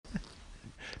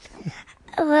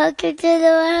Welcome to the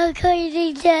world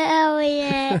according to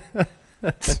Elliot.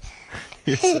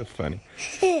 You're so funny.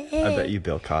 I bet you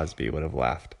Bill Cosby would have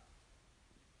laughed.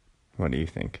 What do you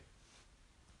think?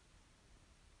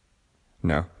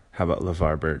 No? How about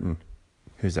LeVar Burton?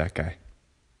 Who's that guy?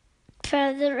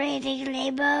 From the Reading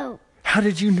Rainbow. How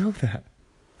did you know that?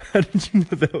 How did you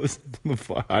know that was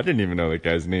LeVar? I didn't even know that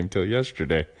guy's name till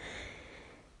yesterday.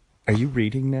 Are you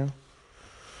reading now?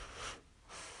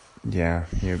 Yeah.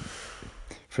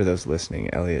 For those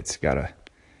listening, Elliot's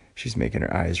she's making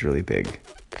her eyes really big.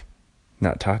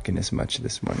 Not talking as much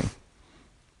this morning.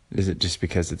 Is it just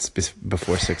because it's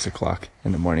before 6 o'clock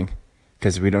in the morning?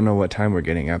 Because we don't know what time we're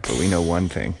getting up, but we know one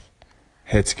thing.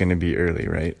 It's going to be early,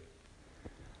 right?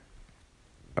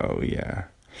 Oh, yeah.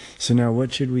 So now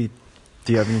do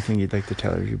you have anything you'd like to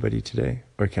tell everybody today?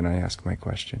 Or can I ask my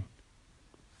question?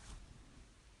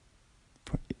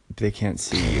 They can't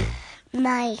see you.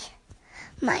 My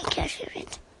question.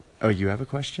 Oh, you have a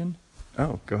question?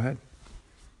 Oh, go ahead.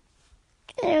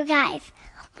 Guys,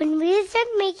 when we start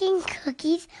making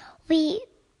cookies, we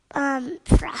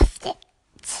frost it.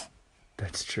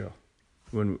 That's true.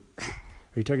 Are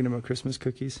you talking about Christmas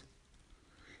cookies?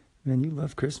 Man, you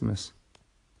love Christmas.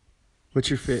 What's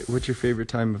your favorite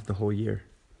time of the whole year?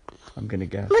 I'm gonna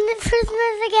guess. When it's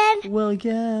Christmas again. Well,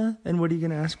 yeah. And what are you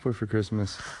gonna ask for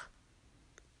Christmas?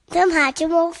 Some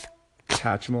Hatchimals.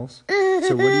 Hatchimals?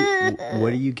 So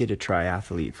what do you get a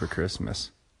triathlete for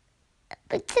Christmas?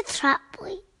 It's a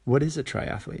triathlete. What is a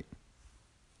triathlete?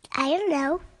 I don't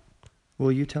know.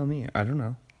 Well, you tell me. I don't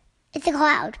know. It's a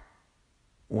cloud.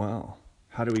 Wow.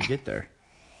 How do we get there?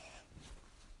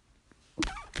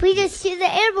 We just see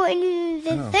the airplane and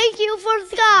say, thank you for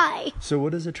the sky. So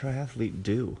what does a triathlete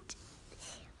do?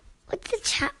 What's a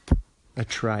chap? A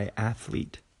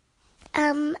triathlete.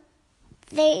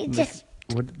 They just...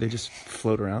 What? They just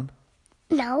float around?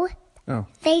 No. Oh.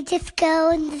 They just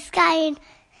go in the sky and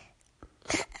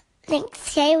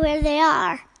stay where they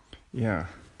are. Yeah.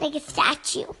 Like a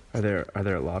statue. Are there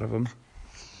a lot of them?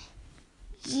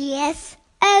 Yes.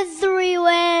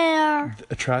 Everywhere.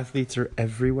 Triathletes are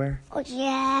everywhere? Oh,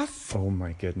 yes. Oh,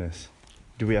 my goodness.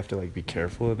 Do we have to, be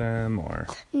careful of them, or?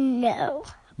 No.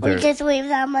 We just leave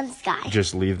them in the sky.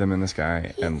 Just leave them in the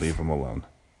sky and leave them alone?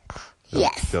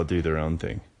 Yes. They'll do their own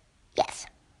thing? Yes.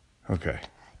 Okay.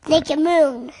 Like a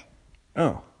moon.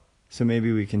 Oh. So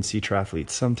maybe we can see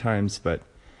triathletes sometimes, but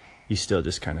you still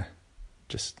just kind of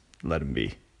let them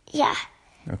be. Yeah.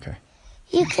 Okay.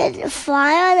 You could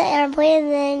fly on the airplane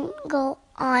and then go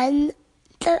on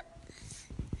the...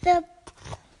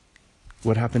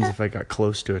 What happens if I got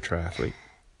close to a triathlete?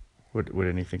 Would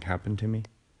anything happen to me?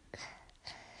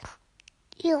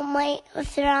 You might,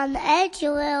 if they're on the edge,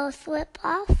 you will slip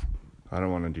off. I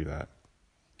don't want to do that.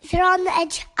 If you're on the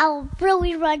edge, I'll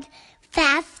really run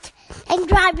fast and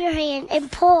grab your hand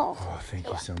and pull. Oh, thank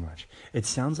you so much. It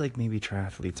sounds like maybe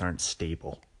triathletes aren't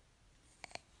stable.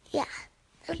 Yeah.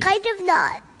 They're kind of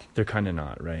not. They're kind of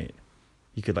not, right?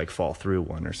 You could fall through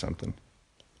one or something.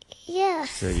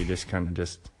 Yes. So you just kind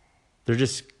of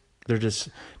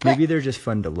maybe they're just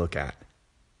fun to look at.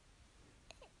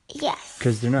 Yes.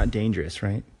 Because they're not dangerous,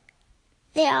 right?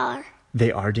 They are.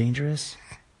 They are dangerous?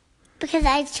 Because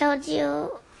I told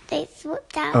you they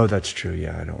slipped out. Oh, that's true.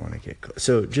 Yeah, I don't want to get close.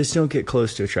 So just don't get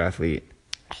close to a triathlete.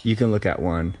 You can look at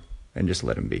one and just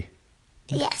let them be.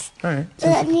 Yes. All right. So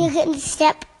then you can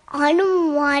step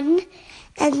on one,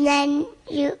 and then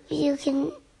you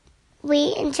can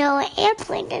wait until an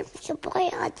airplane and you can play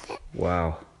on it.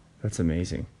 Wow. That's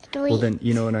amazing. Well, then,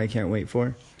 you know what I can't wait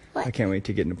for? What? I can't wait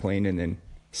to get in a plane and then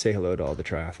say hello to all the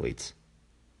triathletes.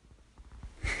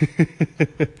 All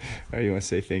right, you want to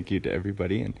say thank you to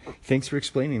everybody, and thanks for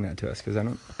explaining that to us, because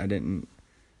I didn't,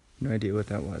 no idea what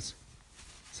that was.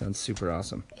 Sounds super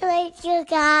awesome. Thank you,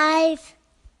 guys.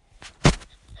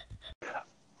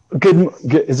 Good.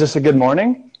 Is this a good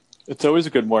morning? It's always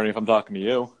a good morning if I'm talking to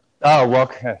you. Oh, well,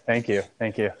 thank you.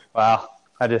 Wow,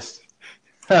 I just,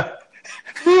 I'm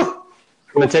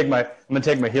gonna take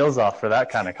my heels off for that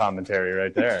kind of commentary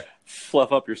right there.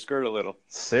 Fluff up your skirt a little.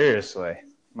 Seriously,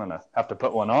 I'm gonna have to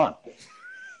put one on.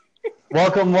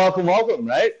 Welcome,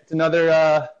 right? It's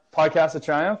another podcast of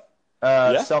Triumph.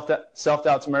 Yeah.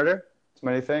 Self-doubt's murder. It's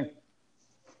my new thing.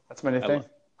 That's my new thing.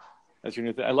 That's your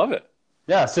new thing. I love it.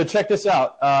 Yeah, so check this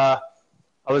out. I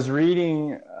was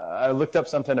reading, I looked up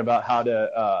something about how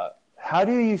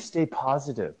do you stay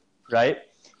positive, right?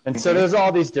 And so there's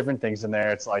all these different things in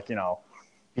there. It's like,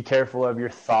 be careful of your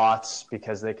thoughts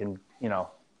because they can,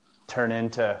 turn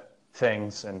into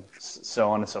things and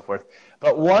so on and so forth.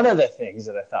 But one of the things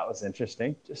that I thought was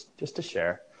interesting, just to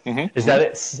share, is that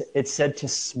it said to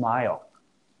smile.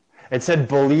 It said,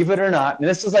 believe it or not, and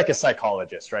this is like a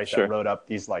psychologist, right? Sure. That wrote up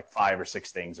these like 5 or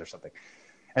 6 things or something.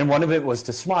 And one of it was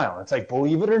to smile. It's like,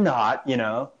 believe it or not,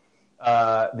 that,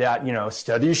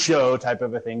 studies show type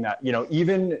of a thing that,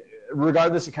 even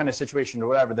regardless of kind of situation or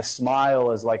whatever, the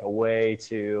smile is like a way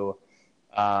to,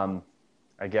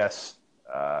 I guess,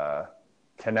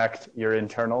 connect your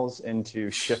internals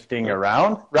into shifting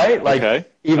around, right? Like Okay.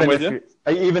 even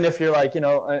if you're like,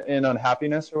 in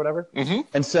unhappiness or whatever. Mm-hmm.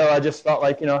 And so I just felt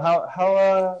like,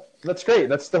 how that's great.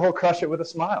 That's the whole crush it with a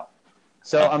smile.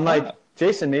 So I'm like,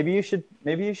 Jason, maybe you should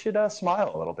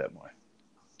smile a little bit more.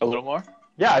 A little more?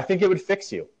 Yeah, I think it would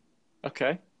fix you.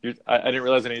 Okay. I didn't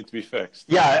realize it needed to be fixed.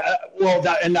 Yeah,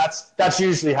 that's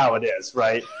usually how it is,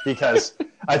 right? Because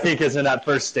I think isn't that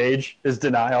first stage is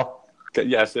denial.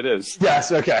 Yes, it is.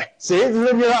 Yes, okay. See, you're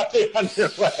already on your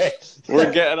way.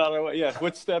 We're getting on our way. Yeah.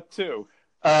 What's step 2?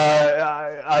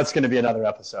 It's going to be another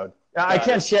episode. I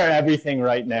can't share everything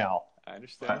right now. I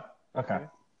understand. Okay.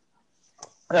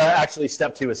 Actually,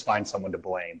 step 2 is find someone to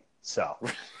blame. So.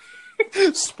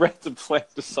 Spread the blame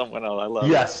to someone else. I love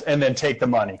it. Yes, and then take the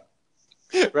money.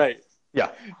 Right.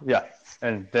 Yeah,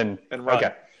 and then run.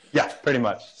 Okay, yeah, pretty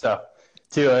much. So,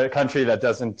 to a country that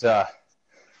doesn't Oh,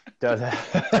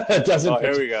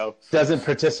 here we go. doesn't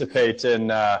participate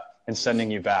in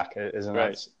sending you back, isn't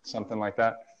Right. that something like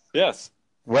that? Yes.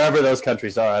 Wherever those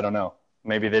countries are, I don't know.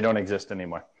 Maybe they don't exist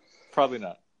anymore. Probably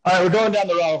not. All right, we're going down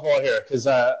the wrong hole here because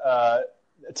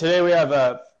today we have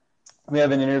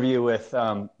an interview with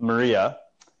Maria,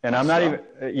 and I'm not even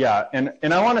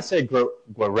and I want to say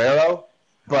Guerrero,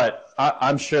 but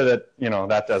I'm sure that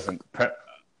that doesn't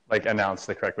announce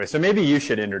the correct way. So maybe you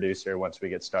should introduce her once we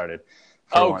get started.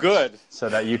 Oh, good. So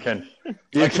that you can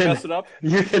mess it up?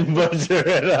 You can butcher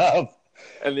it up.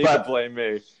 And you can blame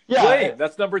me. Yeah. Blame.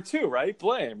 That's number 2, right?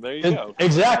 Blame. There you go.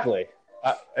 Exactly.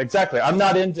 Exactly. I'm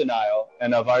not in denial,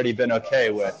 and I've already been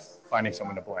okay with finding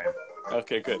someone to blame.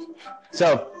 Okay, good.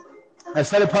 So I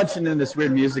started punching in this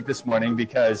weird music this morning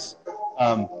because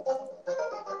the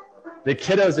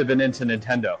kiddos have been into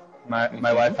Nintendo.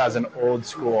 My wife has an old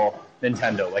school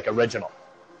Nintendo, like original,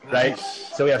 right?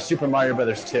 So we have Super Mario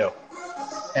Brothers 2.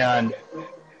 And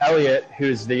Elliot,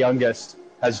 who's the youngest,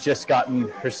 has just gotten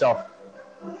herself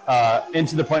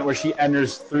into the point where she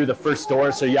enters through the first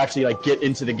door, so you actually get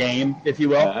into the game, if you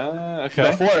will.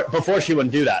 Okay. Before she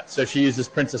wouldn't do that, so she uses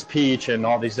Princess Peach and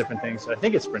all these different things. So I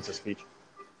think it's Princess Peach,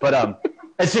 but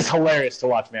it's just hilarious to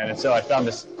watch, man. And so I found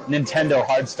this Nintendo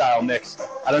hardstyle mix.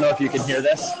 I don't know if you can hear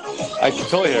this. I can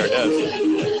totally hear it. Yes.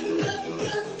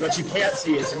 What you can't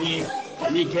see is me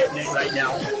getting it right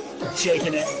now,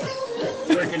 shaking it,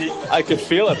 working it. I could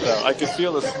feel it though. I could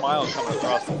feel the smile coming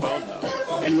across the phone though.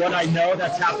 And what I know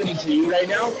that's happening to you right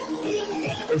now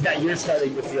is that you're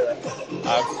starting to feel it.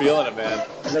 I'm feeling it, man.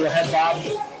 A little head bob.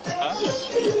 Huh?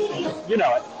 You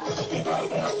know it.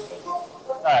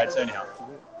 All right, so anyhow.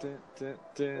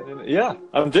 Yeah,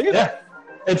 I'm digging Yeah.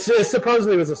 It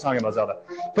supposedly was a song about Zelda.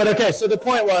 But okay, so the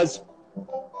point was,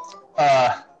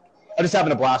 I'm just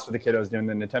having a blast with the kiddos doing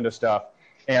the Nintendo stuff.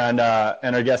 And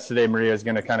our guest today, Maria, is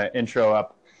going to kind of intro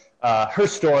up her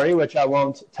story, which I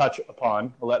won't touch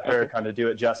upon. I'll let her kind of do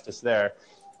it justice there.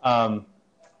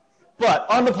 But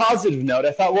on the positive note,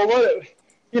 I thought, well, the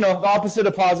opposite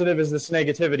of positive is this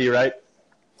negativity, right?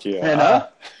 Yeah.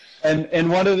 And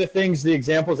one of the things, the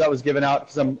examples that was given out,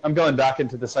 because I'm going back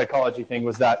into the psychology thing,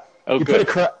 was that you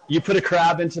put a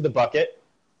crab into the bucket,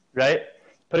 right?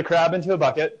 Put a crab into a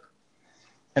bucket,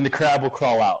 and the crab will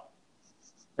crawl out.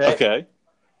 Right? Okay.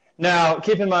 Now,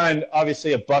 keep in mind,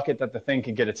 obviously, a bucket that the thing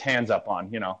can get its hands up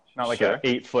on, not like Sure. an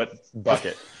 8-foot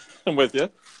bucket. I'm with you.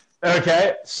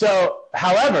 Okay, so,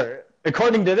 however,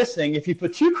 according to this thing, if you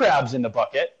put 2 crabs in the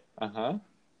bucket,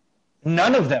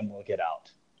 none of them will get out.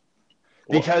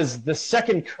 Because the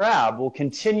second crab will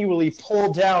continually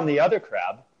pull down the other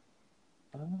crab,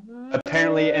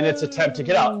 apparently in its attempt to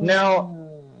get out. Now,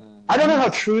 I don't know how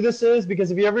true this is, because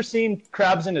have you ever seen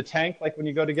crabs in a tank, like when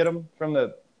you go to get them from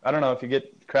I don't know if you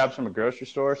get crabs from a grocery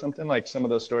store or something, like some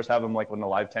of those stores have them in a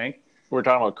live tank? We're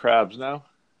talking about crabs now.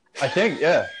 I think,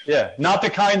 yeah. Not the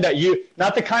kind that you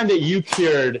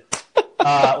cured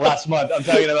last month. I'm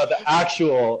talking about the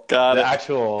actual.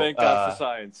 Thank God for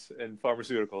science and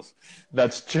pharmaceuticals.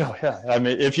 That's true. Yeah. I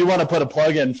mean, if you want to put a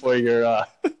plug in for your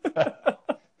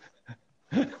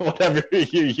whatever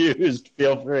you used,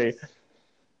 feel free.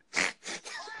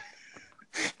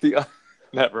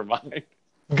 Never mind.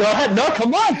 Go ahead. No,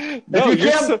 come on. No, If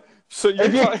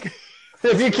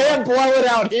you can't blow it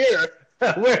out here,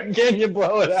 where can you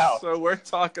blow it out? So we're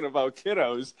talking about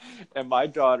kiddos, and my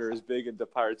daughter is big into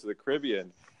Pirates of the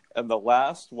Caribbean. And the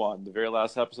last one, the very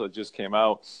last episode just came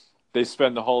out, they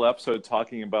spend the whole episode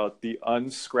talking about the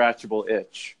unscratchable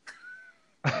itch.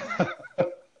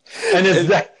 And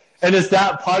is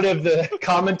that part of the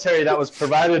commentary that was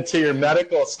provided to your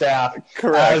medical staff?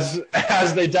 Correct.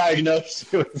 As they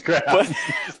diagnosed you with crabs?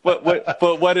 But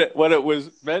what it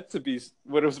was meant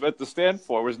to stand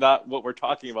for was not what we're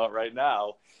talking about right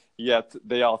now. Yet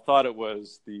they all thought it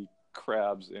was the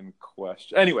crabs in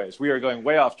question. Anyways, we are going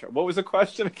way off track. What was the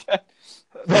question again?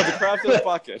 No, the crabs in a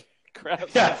bucket.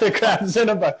 The crabs in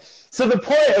a bucket. So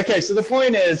the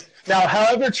point is, now,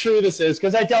 however true this is,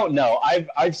 because I don't know,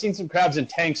 I've seen some crabs in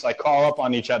tanks like crawl up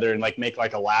on each other and like make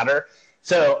like a ladder.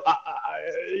 So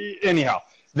anyhow,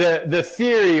 the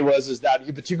theory is that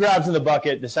you put two crabs in the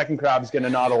bucket, the second crab is going to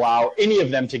not allow any of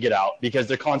them to get out because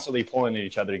they're constantly pulling at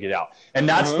each other to get out, and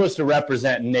that's supposed to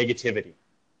represent negativity.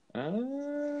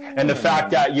 And the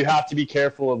fact that you have to be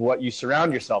careful of what you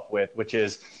surround yourself with, which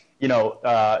is,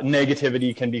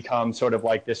 negativity can become sort of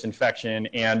like this infection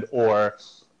and or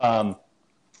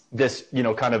this,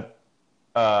 kind of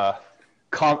what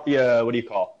do you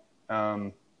call?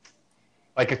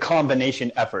 Like a combination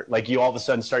effort. Like you all of a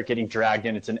sudden start getting dragged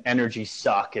in. It's an energy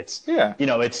suck. It's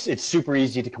it's super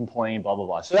easy to complain. Blah blah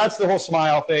blah. So that's the whole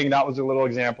smile thing. That was a little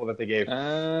example that they gave,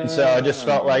 and so I just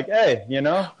felt like, hey,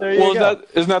 there you go.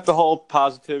 Isn't that the whole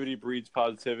positivity breeds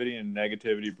positivity and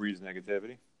negativity breeds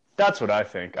negativity? That's what I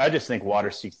think. I just think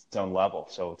water seeks its own level.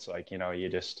 So it's like,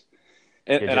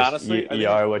 honestly, you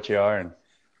are what you are. And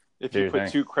if you put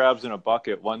two crabs in a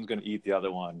bucket, one's going to eat the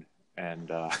other one, and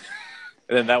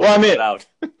then that out.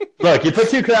 Look, you put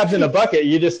two crabs in a bucket,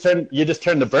 you just turn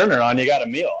the burner on, you got a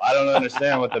meal. I don't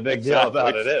understand what the big deal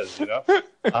about it is.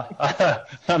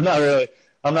 I'm not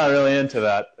really into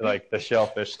that, like the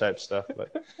shellfish type stuff.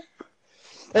 But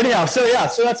anyhow, so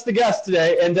that's the guest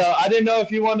today, and I didn't know if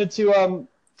you wanted to.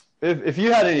 If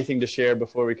you had anything to share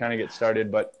before we kind of get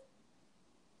started, but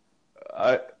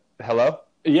hello?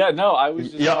 Yeah, no, I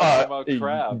was just talking about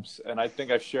crabs, and I think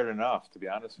I've shared enough, to be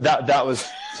honest with you. That was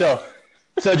so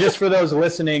just for those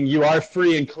listening, you are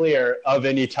free and clear of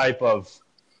any type of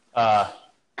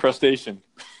crustacean.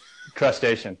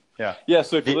 Crustacean, yeah. Yeah,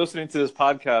 so if you're listening to this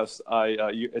podcast,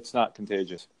 it's not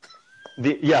contagious.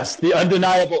 The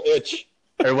undeniable itch,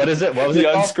 or what is it? What was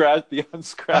it called? The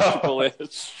unscratchable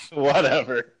itch.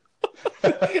 Whatever.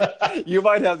 You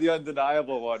might have the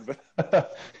undeniable one, but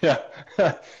yeah.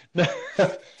 All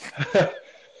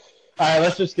right,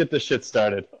 let's just get this shit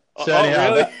started. So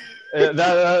anyhow, really?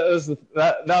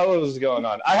 that was going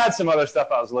on. I had some other stuff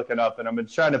I was looking up, and I've been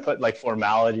trying to put like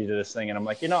formality to this thing, and I'm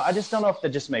like, I just don't know if that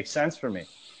just makes sense for me.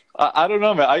 I don't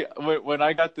know, man. When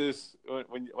I got this,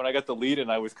 when I got the lead in,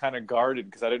 I was kind of guarded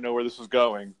because I didn't know where this was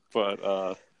going,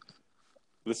 but.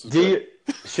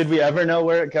 Should we ever know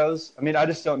where it goes? I mean, I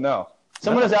just don't know.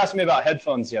 Someone was asking me about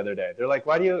headphones the other day. They're like,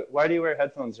 why do you wear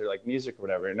headphones or like music or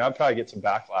whatever? And I'll probably get some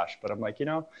backlash, but I'm like,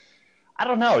 I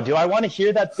don't know. Do I want to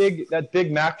hear that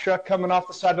big Mack truck coming off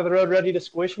the side of the road ready to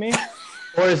squish me?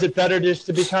 Or is it better just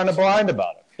to be kind of blind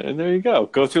about it? And there you go.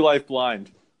 Go through life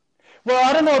blind. Well,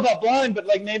 I don't know about blind, but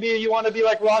like maybe you want to be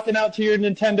like rocking out to your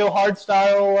Nintendo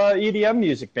hardstyle EDM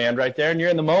music band right there, and you're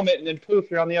in the moment, and then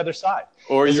poof, you're on the other side.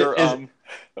 Or your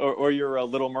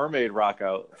Little Mermaid rock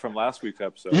out from last week's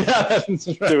episode. Yeah, that's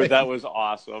right. Dude, that was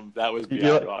awesome. That was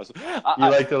beyond awesome. You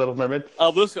like the Little Mermaid?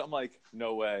 I'm like,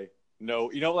 no way. No.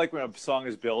 Like when a song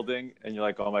is building and you're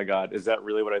like, oh my God, is that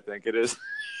really what I think it is?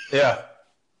 Yeah,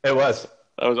 it was.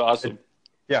 That was awesome.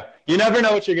 Yeah. You never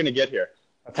know what you're going to get here.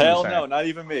 Hell no, not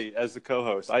even me as the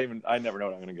co-host. I never know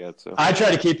what I'm going to get. So I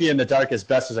try to keep you in the dark as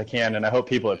best as I can, and I hope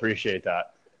people appreciate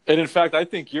that. And in fact, I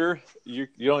think you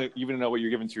don't even know what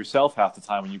you're giving to yourself half the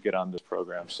time when you get on this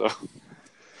program. So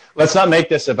let's not make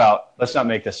this about me.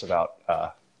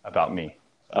 I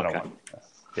don't want.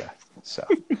 Yeah. So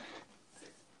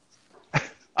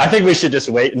I think we should just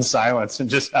wait in silence and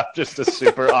just have just a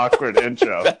super awkward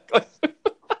intro.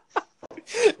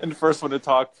 And the first one to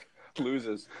talk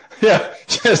loses. Yeah.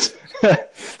 Just.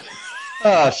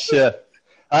 Oh shit.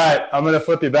 All right, I'm going to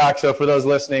flip you back. So for those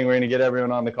listening, we're going to get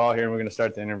everyone on the call here, and we're going to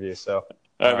start the interview. So,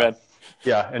 all right, man.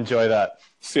 Yeah, enjoy that.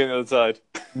 See you on the other side.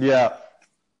 Yeah.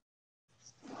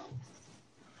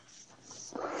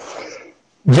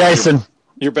 Jason.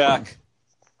 You're back.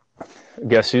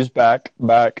 Guess who's back.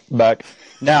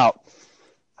 Now,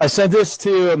 I sent this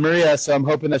to Maria, so I'm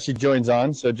hoping that she joins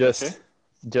on. So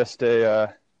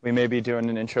we may be doing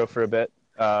an intro for a bit,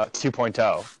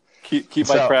 2.0. Keep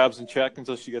my crabs in check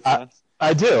until she gets on.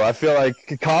 I do. I feel like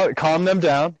calm them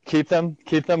down, keep them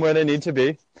where they need to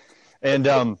be, and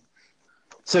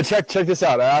so check this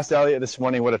out. I asked Elliot this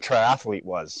morning what a triathlete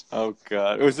was. Oh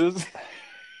God, was this?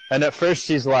 And at first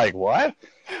she's like, "What?"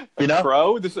 You know?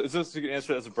 Crow? Is this you can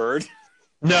answer as a bird?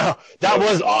 No, that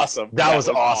was awesome. That was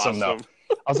awesome, though.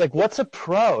 I was like, "What's a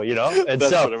pro?" You know, and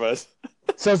That's so what it was.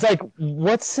 so it's like,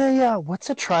 "What's a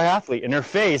triathlete?" And her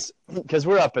face, because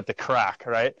we're up at the crack,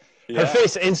 right? Yeah. Her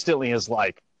face instantly is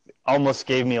like, almost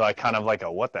gave me like kind of like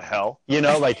a what the hell, you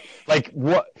know, like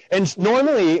what? And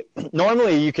normally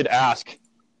you could ask,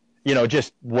 you know,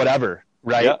 just whatever,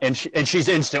 right? Yeah. And she's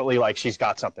instantly like she's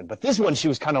got something. But this one, she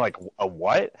was kind of like a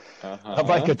what? Of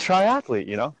like a triathlete,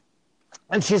 you know?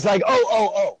 And she's like,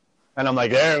 oh. And I'm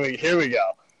like, here we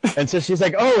go. And so she's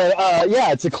like,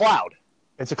 yeah, it's a cloud.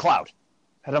 It's a cloud.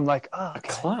 And I'm like, oh, okay. A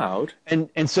cloud?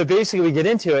 And so basically we get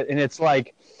into it, and it's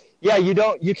like, yeah,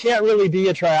 you can't really be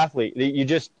a triathlete.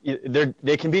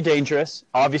 They can be dangerous.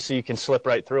 Obviously, you can slip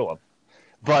right through them,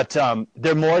 but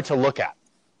they're more to look at.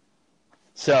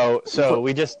 So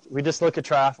we just look at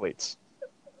triathletes,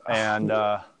 and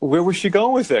where was she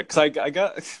going with it? Because I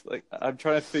got like I'm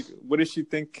trying to think. What does she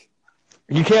think?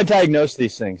 You can't diagnose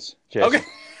these things, Jason. Okay.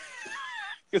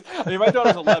 I mean, my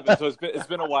daughter's 11, so it's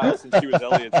been a while since she was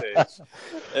Elliot's age.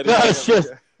 And No, it's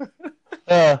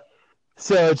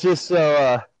just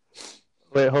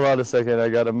wait, hold on a second. I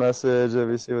got a message. Let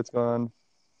me see what's going on.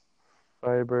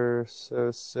 Fiber so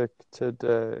sick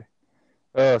today.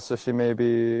 Oh, so she may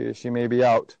be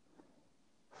out.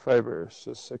 Fiber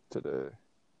so sick today.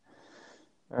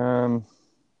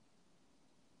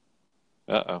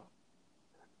 Uh-oh.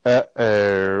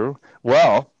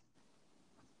 Well,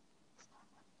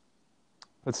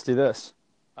 let's do this.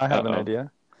 I have an Uh-oh.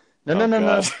 idea. Oh, No.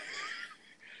 God.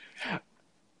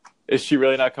 Is she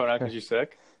really not coming out because she's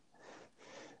sick?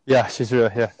 Yeah, she's real.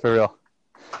 Yeah, for real.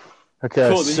 Okay,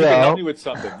 Cool. Then so you can help me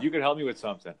with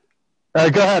something.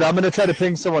 go ahead. I'm gonna try to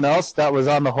ping someone else that was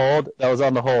on the hold.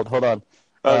 Hold on.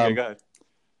 Okay, go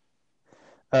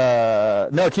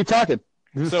ahead. No, keep talking.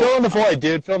 Fill in the void,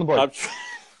 dude. Fill in the void.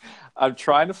 I'm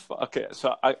trying to.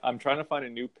 I'm trying to find a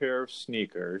new pair of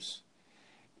sneakers,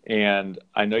 and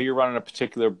I know you're running a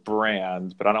particular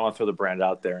brand, but I don't want to throw the brand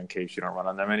out there in case you don't run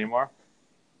on them anymore.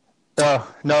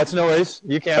 Oh, no, it's no worries.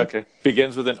 You can. Okay.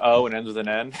 Begins with an O and ends with an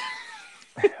N.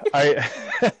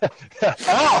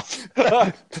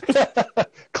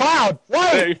 Cloud.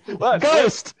 What? What?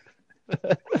 Ghost.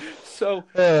 So,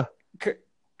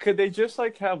 could they just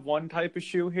like have one type of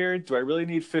shoe here? Do I really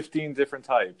need 15 different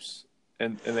types,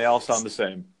 and they all sound the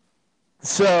same?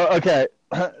 So okay,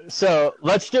 so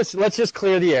let's just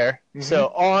clear the air. Mm-hmm.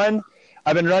 So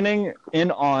I've been running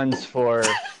in ons for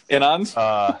In-ons?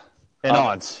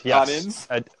 In-ons, yes. On-ins?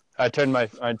 I turned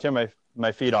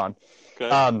my feet on.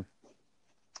 Okay.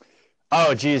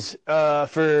 Oh geez,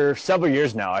 for several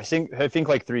years now. I think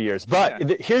like 3 years.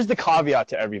 But here's the caveat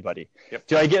to everybody. Yep.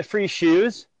 Do I get free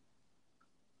shoes?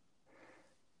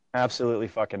 Absolutely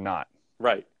fucking not.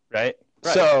 Right.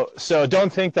 So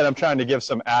don't think that I'm trying to give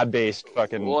some ad-based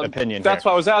fucking opinion. That's here.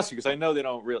 why I was asking, because I know they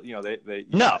don't really, they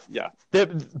no. Yeah.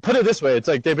 Put it this way, it's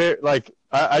like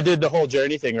I did the whole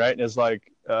journey thing, right? And it's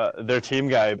like their team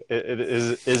guy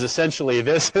is essentially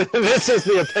this. This is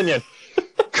the opinion.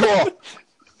 Cool.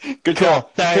 Good cool.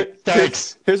 job.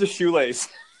 Thanks. Here's a shoelace.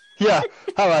 Yeah.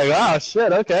 I'm like, oh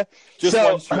shit. Okay. Just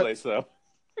one shoelace though.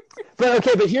 But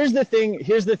here's the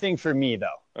thing for me though.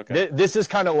 Okay. This is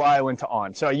kind of why I went to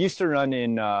On. So I used to run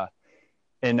in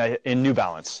New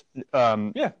Balance.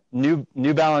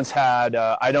 New Balance had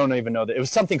I don't even know that it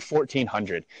was something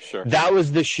 1400. Sure. That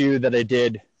was the shoe that I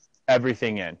did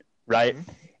everything in, right?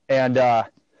 Mm-hmm.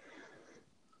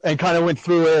 And kind of went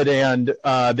through it, and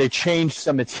they changed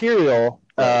some material,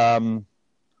 and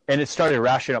it started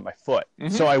rashing up my foot.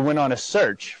 Mm-hmm. So I went on a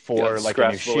search for like a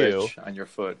new shoe on your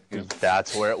foot. Yeah.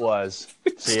 That's where it was.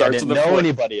 See, I didn't know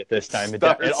anybody at this time. It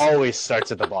always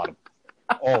starts at the bottom.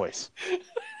 Always.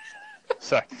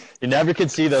 Sorry. You never can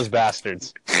see those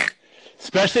bastards.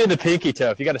 Especially in the pinky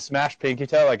toe. If you got a smashed pinky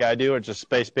toe like I do, or just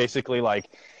basically like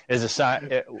is a sign.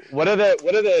 What is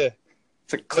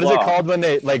it called when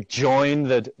they like join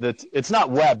the? It's not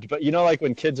webbed, but you know, like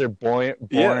when kids are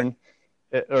born,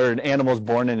 or an animal's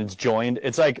born and it's joined.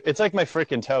 It's like my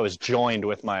freaking toe is joined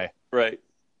with my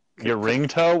your ring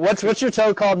toe. What's your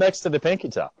toe called next to the pinky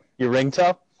toe? Your ring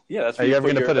toe? Yeah, that's. Are you ever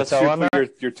going to put a toe on that?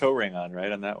 Your toe ring on,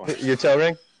 right, on that one. Your toe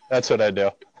ring? That's what I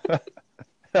do.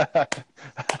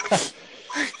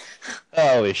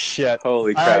 Holy shit!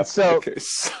 Holy crap! Right,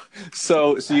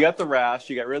 so you got the rash.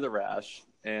 You got rid of the rash,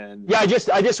 and yeah,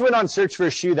 I just went on search for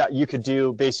a shoe that you could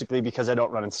do basically because I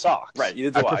don't run in socks. Right.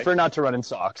 I prefer not to run in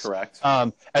socks. Correct.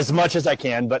 As much as I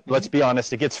can, but let's be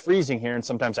honest, it gets freezing here, and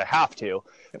sometimes I have to.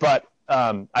 But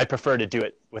I prefer to do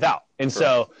it without. And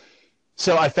so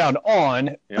so I found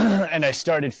On, Yeah. and I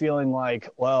started feeling like,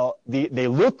 well, they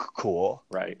look cool,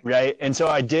 Right. right? And so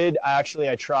I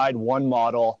tried one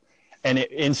model, and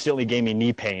it instantly gave me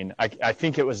knee pain. I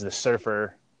think it was the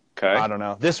Surfer. Okay. I don't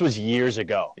know. This was years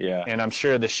ago. Yeah. And I'm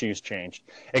sure the shoes changed.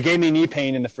 It gave me knee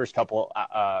pain in the first couple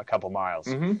miles.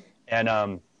 Mm-hmm. And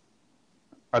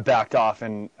I backed off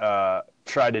and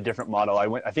tried a different model.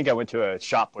 I think I went to a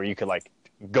shop where you could like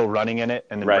go running in it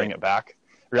and then Right. bring it back,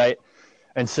 right?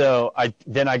 And so I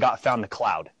found the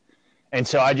Cloud. And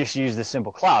so I just used the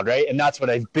simple Cloud, right? And that's what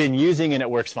I've been using, and it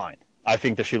works fine. I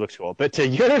think the shoe looks cool. But to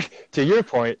your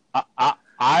point,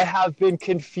 I have been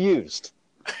confused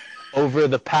over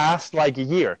the past like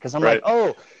year, because I'm Right. like,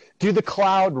 oh, do the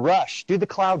Cloud Rush, do the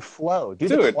Cloud Flow, do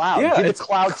the Dude, Cloud, yeah, do the it's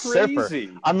Cloud crazy.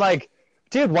 Surfer. I'm like,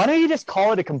 dude, why don't you just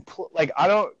call it a complete, like,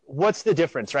 what's the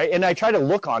difference, right? And I try to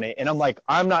look on it, and I'm like,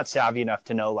 I'm not savvy enough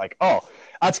to know, like, oh,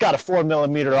 that's got a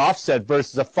 4mm offset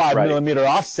versus a 5mm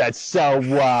offset. So,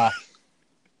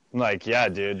 I'm like, yeah,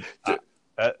 dude.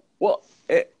 Well,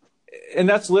 and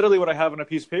that's literally what I have on a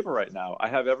piece of paper right now. I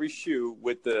have every shoe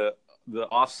with the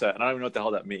offset, and I don't even know what the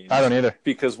hell that means. I don't either.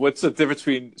 Because what's the difference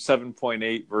between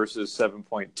 7.8 versus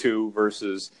 7.2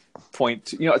 versus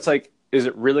 0.2? You know, it's like, is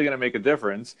it really going to make a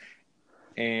difference?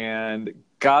 And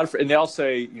and they all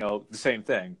say, you know, the same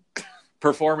thing.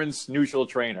 Performance neutral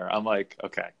trainer. I'm like,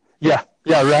 okay. Yeah,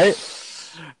 right?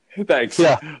 Thanks.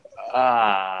 Yeah.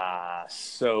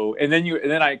 So and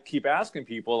then I keep asking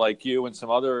people like you and some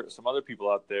other people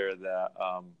out there that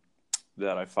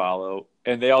I follow,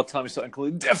 and they all tell me something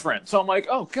completely different. So I'm like,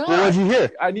 oh god, Well, what'd you hear?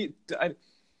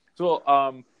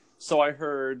 So I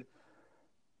heard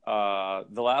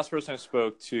the last person I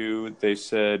spoke to, they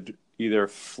said either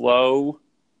Flow,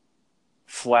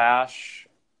 Flash,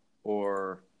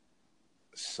 or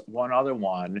one other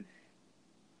one.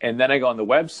 And then I go on the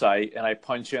website and I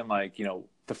punch in, like, you know,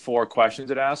 the 4 questions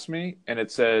it asked me, and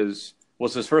it says, well,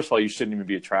 it says, first of all, you shouldn't even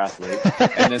be a triathlete.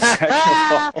 And then second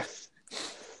of all,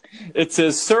 it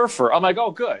says Surfer. I'm like, oh,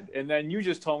 good. And then you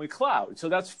just told me Cloud. So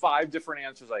that's 5 different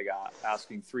answers I got,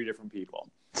 asking 3 different people.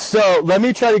 So let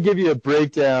me try to give you a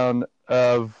breakdown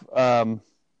of,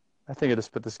 I think I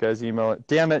just put this guy's email.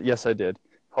 Damn it. Yes, I did.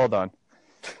 Hold on.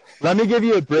 Let me give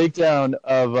you a breakdown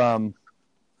of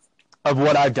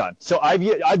what I've done. So I've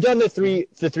done the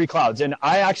three Clouds, and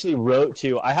I actually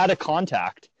I had a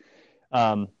contact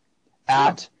at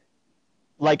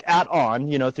On,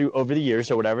 you know, through over the years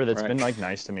or whatever, that's been like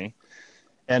nice to me.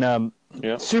 And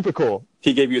super cool.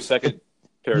 He gave you a second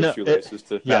pair of shoelaces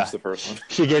to match the first one.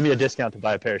 She gave me a discount to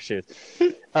buy a pair of shoes.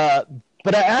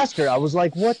 But I asked her, I was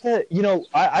like, what the, you know,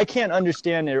 I can't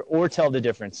understand or tell the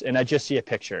difference, and I just see a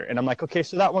picture. And I'm like, okay,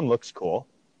 so that one looks cool,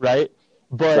 right?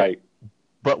 But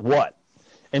what?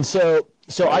 And so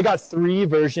I got 3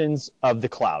 versions of the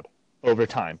Cloud over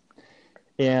time.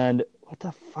 And what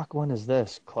the fuck one is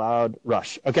this? Cloud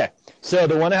Rush. Okay, so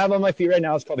the one I have on my feet right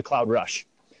now is called the Cloud Rush.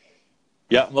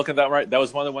 Yeah, I'm looking at that right. That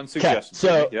was one of the suggestions.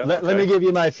 Okay, so let me give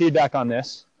you my feedback on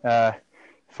this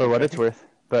for what it's worth.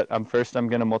 But first I'm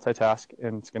going to multitask,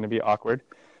 and it's going to be awkward.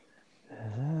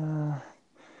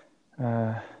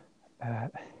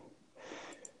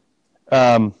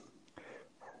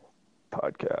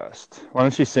 Podcast. Why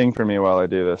don't you sing for me while I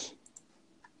do this?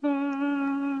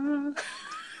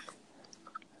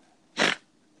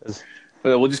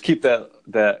 We'll just keep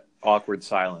that awkward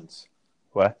silence.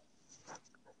 What?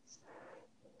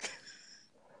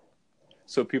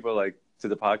 So people are like,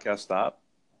 did the podcast stop?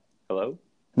 Hello?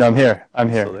 No, I'm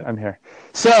here.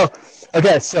 So,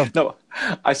 okay, so. No,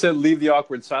 I said leave the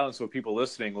awkward silence so people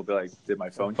listening will be like, did my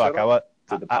phone shut off?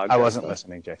 I wasn't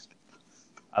listening, Jason.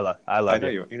 I love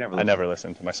you. I never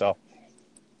listen to myself.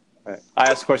 Right. I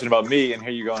asked a question about me, and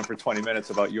here you're going for 20 minutes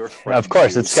about your friend. Of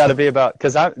course, it's got to be about,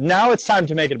 because now it's time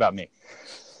to make it about me.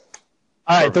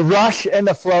 All right, the Rush and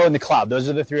the Flow and the Cloud. Those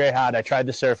are the 3 I had. I tried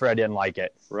the Surfer. I didn't like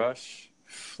it. Rush,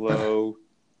 Flow.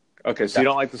 Okay, so you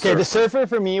don't like the Surfer. Okay, the Surfer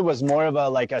for me was more of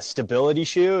a stability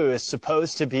shoe. It was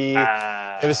supposed to be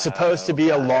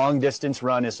a long distance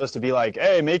run. It's supposed to be like,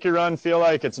 hey, make your run feel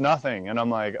like it's nothing. And I'm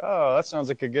like, oh, that sounds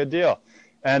like a good deal.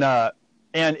 And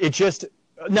it just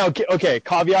okay.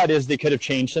 Caveat is they could have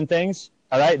changed some things.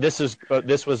 All right, this was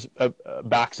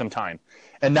back some time,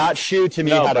 and that shoe to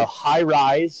me had a high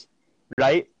rise,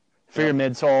 right, for your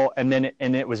midsole,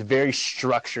 and it was very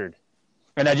structured.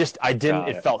 And I didn't,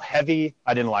 it felt heavy.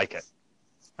 I didn't like it.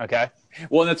 Okay.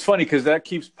 Well, and it's funny because that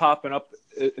keeps popping up.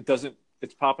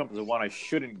 It's popping up as the one I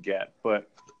shouldn't get, but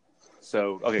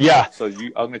so, okay. Yeah. So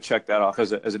I'm going to check that off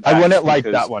as an I wouldn't like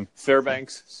that one.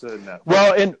 Fairbanks said no.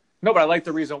 Well, No, but I like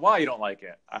the reason why you don't like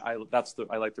it. I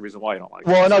like the reason why you don't like it.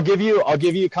 Well, and I'll give you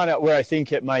kind of where I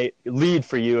think it might lead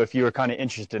for you if you were kind of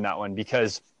interested in that one,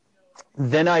 because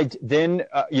then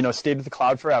stayed with the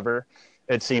Cloud forever,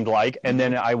 it seemed like, and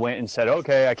then I went and said,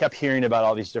 okay, I kept hearing about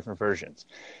all these different versions,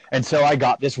 and so I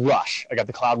got this Rush. I got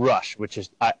the Cloud Rush, which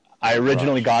is I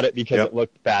originally got it because it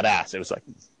looked badass. It was like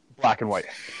black and white,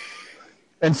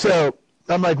 and so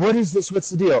I'm like, what is this? What's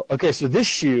the deal? Okay, so this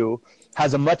shoe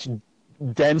has a much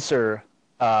denser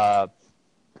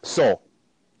sole,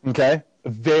 okay?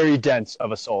 Very dense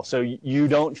of a sole. So you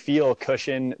don't feel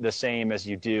cushion the same as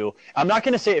you do. I'm not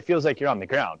going to say it feels like you're on the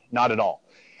ground. Not at all.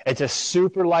 It's a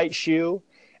super light shoe,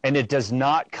 and it does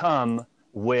not come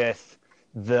with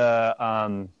the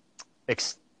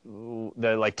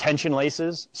like tension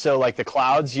laces. So like the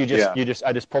Clouds,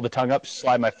 I just pull the tongue up,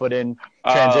 slide my foot in,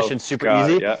 transition super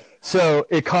easy. Yeah. So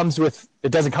it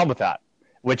doesn't come with that,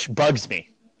 which bugs me.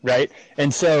 Right,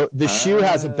 and so the shoe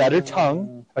has a better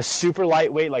tongue, a super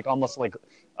lightweight, like almost like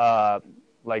some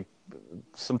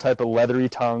type of leathery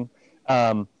tongue.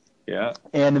 And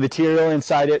the material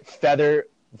inside it, feather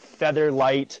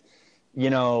light,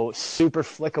 super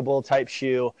flickable type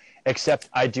shoe. Except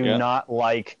I do not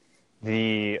like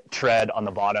the tread on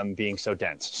the bottom being so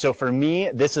dense. So for me,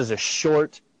 this is a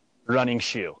short running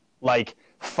shoe, like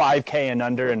 5K and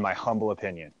under, in my humble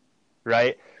opinion.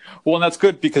 Right. Well, and that's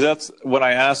good, because that's when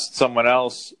I asked someone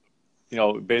else,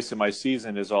 basically my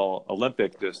season is all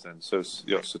Olympic distance. So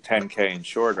 10K and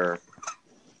shorter.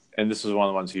 And this is one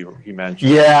of the ones he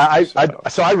mentioned. Yeah.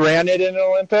 I ran it in an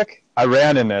Olympic. I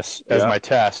ran in this as my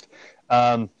test.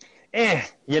 It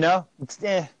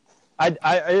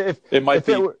might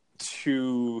be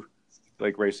too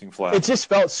like racing flat. It just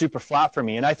felt super flat for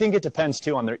me, and I think it depends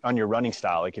too on your running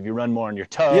style. Like if you run more on your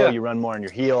toe, you run more on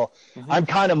your heel. Mm-hmm. I'm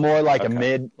kind of more like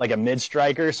a mid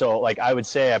striker, so like I would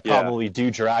say I probably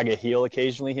do drag a heel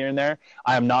occasionally here and there.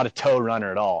 I am not a toe runner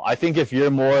at all. I think if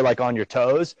you're more like on your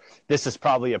toes, this is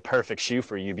probably a perfect shoe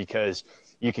for you, because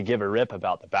you could give a rip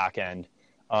about the back end.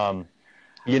 And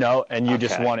you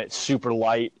just want it super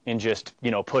light and just,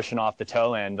 pushing off the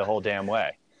toe end the whole damn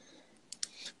way.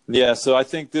 Yeah, so I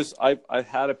think I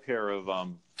had a pair of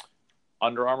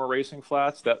Under Armour racing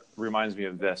flats that reminds me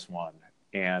of this one,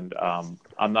 and I'm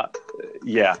not.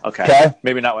 Yeah, okay.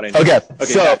 Maybe not what I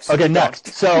need. Next.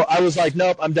 So I was like,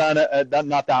 nope, I'm done.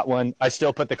 Not that one. I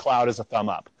still put the Cloud as a thumb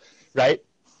up, right?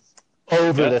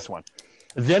 Over this one.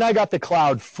 Then I got the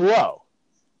Cloud Flow,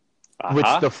 which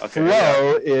the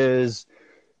Flow is.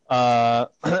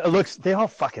 They all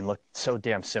fucking look so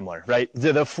damn similar, right?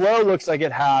 The Flow looks like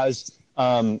it has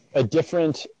a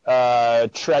different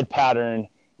tread pattern,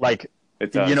 like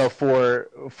for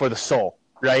the sole,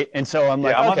 right? And so I'm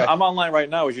like, I'm online right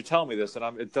now as you tell me this, and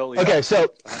it totally so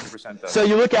 100% so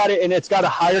you look at it, and it's got a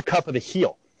higher cup of the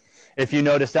heel. If you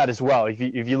notice that as well, if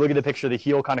you look at the picture, the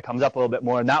heel kind of comes up a little bit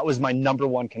more, and that was my number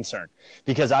one concern,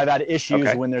 because I've had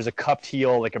issues when there's a cupped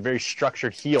heel, like a very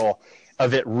structured heel,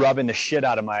 of it rubbing the shit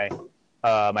out of my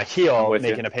heel,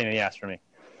 making a pain in the ass for me.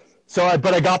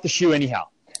 But I got the shoe anyhow.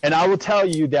 And I will tell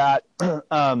you that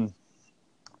that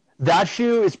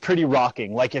shoe is pretty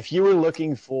rocking. Like if you were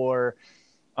looking for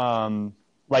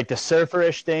like the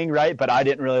surfer-ish thing, right? But I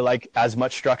didn't really like as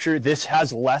much structure. This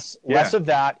has less of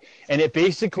that. And it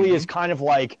basically is kind of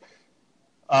like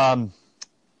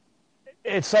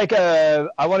it's like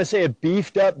I want to say a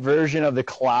beefed up version of the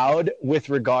Cloud with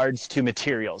regards to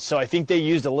materials. So I think they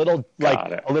used a little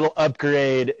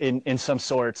upgrade in some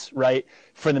sorts, right,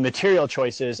 for the material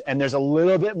choices. And there's a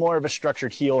little bit more of a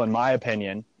structured heel, in my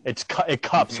opinion. It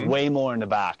cups way more in the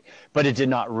back, but it did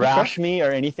not rash me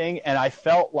or anything. And I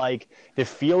felt like the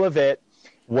feel of it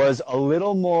was a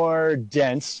little more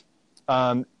dense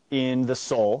in the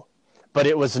sole. But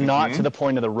it was not to the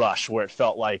point of the Rush where it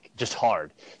felt like just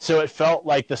hard. So it felt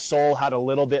like the sole had a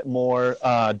little bit more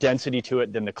density to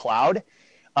it than the Cloud.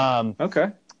 And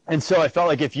so I felt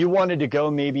like if you wanted to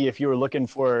go, maybe if you were looking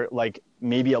for like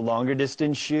maybe a longer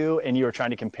distance shoe and you were trying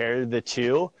to compare the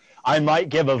two, I might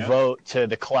give a vote to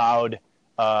the Cloud,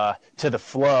 to the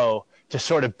Flow, to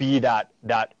sort of be that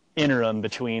interim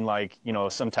between like,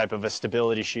 some type of a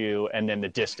stability shoe and then the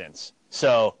distance.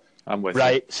 So. I'm with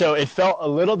you. So it felt a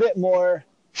little bit more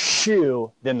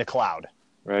shoe than the Cloud.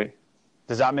 Right.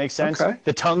 Does that make sense? Okay.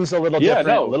 The tongue's a little different,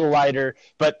 a little lighter,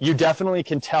 but you definitely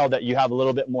can tell that you have a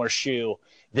little bit more shoe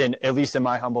than, at least in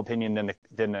my humble opinion,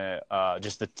 than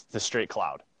just the straight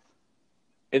Cloud.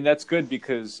 And that's good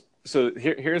because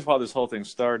here's how this whole thing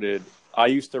started. I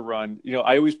used to run,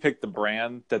 I always pick the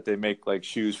brand that they make like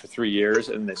shoes for 3 years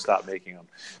and they stopped making them.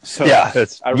 So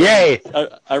I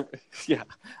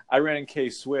ran in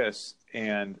K-Swiss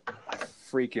and I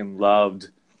freaking loved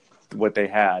what they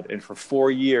had. And for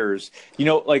 4 years,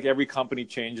 like every company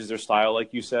changes their style,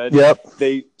 like you said. Yep.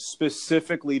 They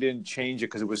specifically didn't change it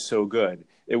because it was so good.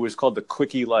 It was called the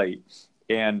Quickie Light.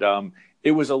 And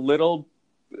it was a little,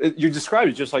 you described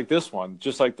it just like this one,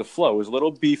 just like the Flow. It was a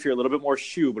little beefier, a little bit more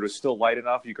shoe, but it was still light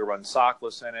enough. You could run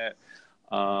sockless in it.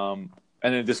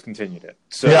 And then discontinued it.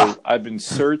 So yeah. I've been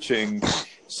searching,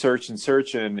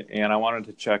 and I wanted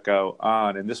to check out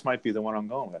On, and this might be the one I'm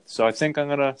going with. So I think I'm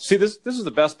gonna see this. This is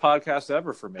the best podcast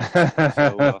ever for me.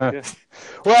 So, yeah.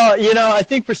 Well, I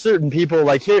think for certain people,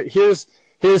 like here's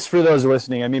for those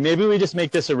listening. I mean, maybe we just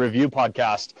make this a review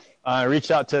podcast. I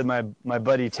reached out to my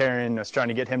buddy Taryn. I was trying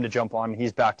to get him to jump on.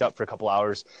 He's backed up for a couple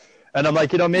hours, and I'm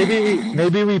like,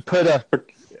 maybe we put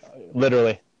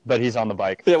literally. But he's on the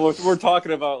bike. Yeah, we're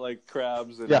talking about like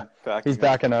crabs and he's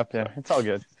backing up. Yeah, it's all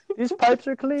good. These pipes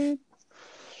are clean.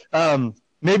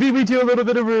 Maybe we do a little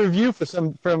bit of a review for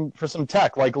some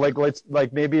tech, like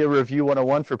maybe a review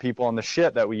 101 for people on the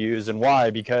shit that we use and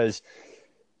why, because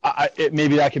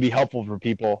maybe that could be helpful for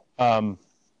people.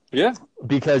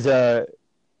 Because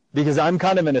I'm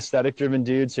kind of an aesthetic driven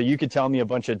dude, so you could tell me a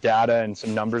bunch of data and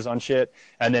some numbers on shit,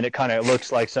 and then it kind of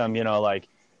looks like some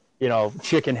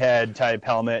chicken head type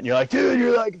helmet, and you're like, dude,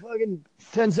 you're like fucking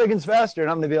 10 seconds faster, and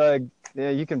I'm gonna be like,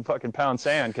 yeah, you can fucking pound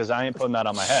sand because I ain't putting that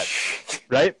on my head,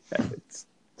 right?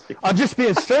 I'm just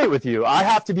being straight with you. I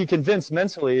have to be convinced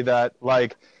mentally that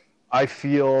like I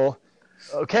feel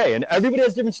okay, and everybody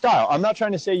has different style. I'm not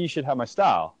trying to say you should have my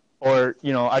style or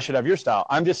I should have your style.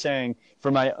 I'm just saying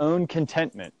for my own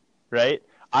contentment, right?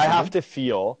 I have to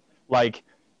feel like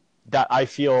that. I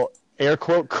feel air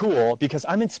quote cool because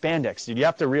I'm in spandex, dude. You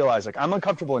have to realize like I'm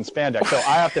uncomfortable in spandex, so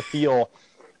I have to feel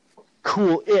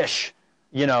cool-ish,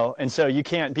 and so you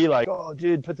can't be like, oh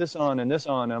dude, put this on and this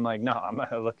on. And I'm like, no, I'm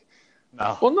gonna look.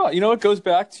 No. Well, no, it goes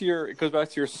back to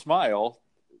your smile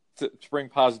to bring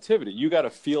positivity. You got to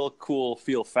feel cool,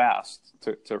 feel fast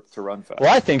to run fast.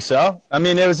 Well, I think so. I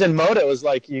mean, it was in Moda. It was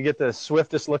like you get the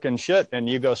swiftest looking shit and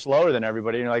you go slower than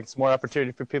everybody. And you're like, it's more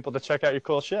opportunity for people to check out your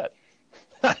cool shit.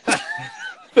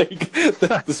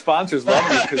 The sponsors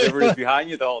love you because everybody's behind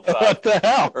you the whole time. What the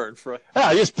hell? Or in front.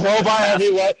 Yeah, you just blow by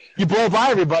everyone. You blow by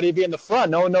everybody, be in the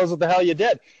front. No one knows what the hell you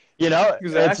did.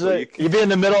 Exactly. You be in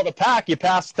the middle of the pack. You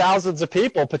pass thousands of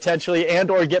people potentially,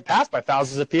 or get passed by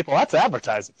thousands of people. That's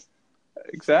advertising.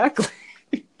 Exactly.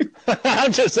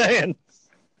 I'm just saying.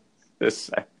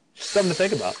 Something to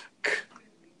think about.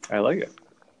 I like it.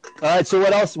 All right. So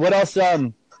what else?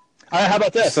 How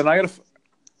about this? So now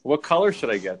what color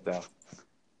should I get though?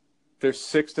 There's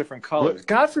 6 different colors.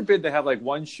 God forbid they have like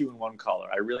one shoe in one color.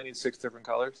 I really need 6 different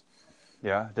colors.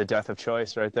 Yeah, the death of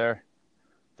choice right there.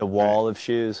 The wall of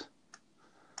shoes.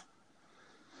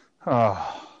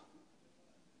 Oh.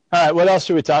 All right, what else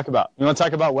should we talk about? You want to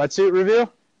talk about wetsuit review?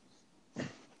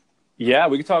 Yeah,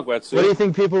 we can talk wetsuit. What do you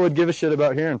think people would give a shit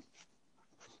about hearing?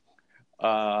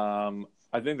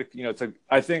 I think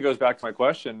I think it goes back to my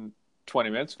question 20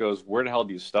 minutes ago is where the hell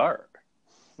do you start?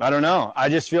 I don't know. I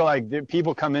just feel like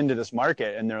people come into this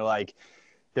market and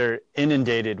they're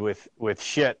inundated with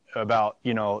shit about,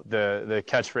 the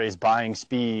catchphrase buying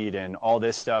speed and all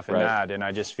this stuff and that. And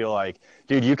I just feel like,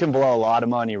 dude, you can blow a lot of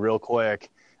money real quick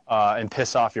and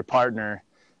piss off your partner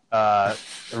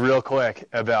real quick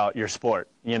about your sport,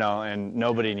 and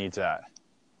nobody needs that.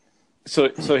 So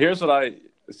here's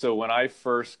so when I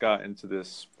first got into this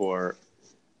sport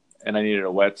and I needed a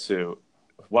wetsuit,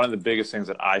 one of the biggest things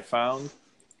that I found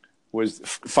was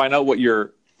find out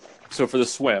so for the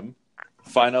swim,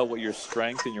 find out what your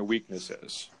strength and your weakness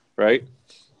is, right?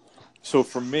 So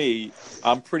for me,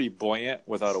 I'm pretty buoyant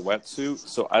without a wetsuit,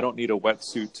 so I don't need a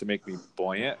wetsuit to make me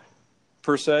buoyant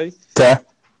per se. Okay.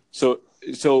 So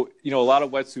a lot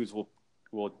of wetsuits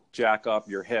will jack up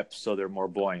your hips so they're more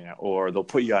buoyant, or they'll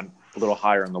put you on a little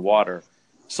higher in the water.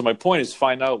 So my point is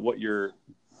find out what your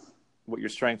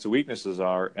strengths and weaknesses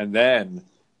are, and then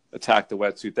attack the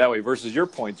wetsuit that way. Versus your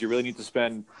point, you really need to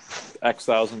spend X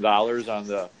 $1,000s on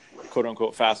the quote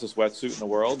unquote fastest wetsuit in the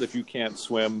world if you can't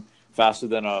swim faster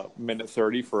than a minute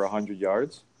 30 for 100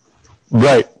 yards.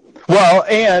 Right. Well,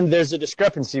 and there's a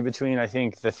discrepancy between, I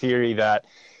think, the theory that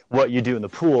what you do in the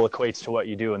pool equates to what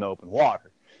you do in the open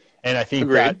water. And I think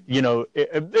that,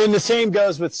 and the same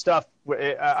goes with stuff.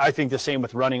 I think the same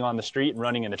with running on the street and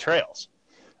running in the trails.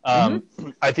 I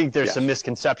think there's some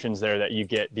misconceptions there that you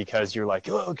get because you're like,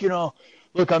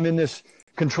 look, I'm in this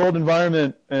controlled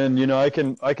environment and, I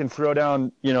can throw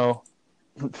down,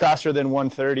 faster than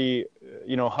 130,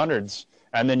 hundreds.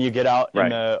 And then you get out in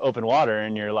the open water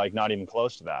and you're like not even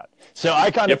close to that. So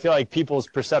I kind of feel like people's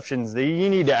perceptions, you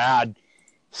need to add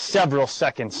several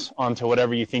seconds onto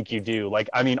whatever you think you do. Like,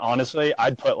 I mean, honestly,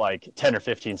 I'd put like 10 or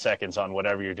 15 seconds on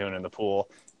whatever you're doing in the pool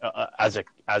as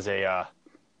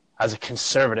a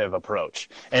conservative approach,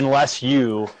 unless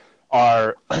you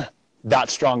are that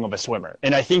strong of a swimmer.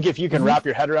 And I think if you can wrap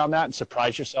your head around that and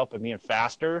surprise yourself by being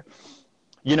faster,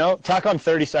 you know, tack on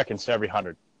 30 seconds to every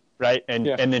 100, right? And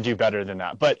then do better than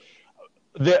that. But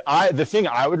the thing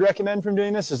I would recommend from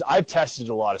doing this is I've tested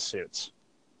a lot of suits,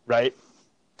 right?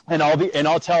 And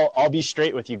I'll be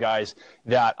straight with you guys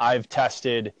that I've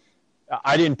tested.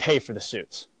 I didn't pay for the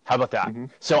suits. How about that?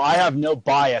 So I have no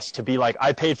bias to be like,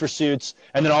 I paid for suits,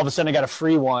 and then all of a sudden I got a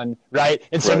free one, right?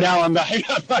 And so now I'm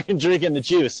fucking drinking the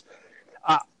juice.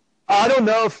 I don't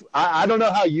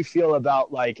know how you feel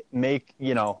about like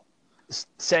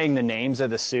saying the names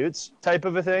of the suits type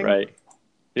of a thing. Right.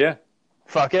 Yeah.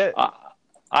 Fuck it.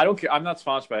 I don't care. I'm not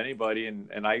sponsored by anybody, and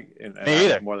Me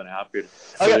either. I'm more than happy to.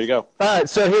 So there you go. All right.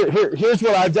 So here's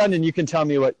what I've done, and you can tell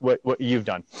me what you've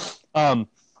done.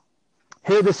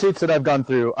 Here are the suits that I've gone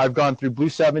through. I've gone through Blue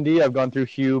 70. I've gone through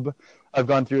Hube. I've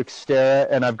gone through Xterra,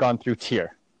 and I've gone through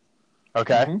Tier.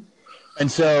 Okay. And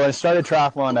so when I started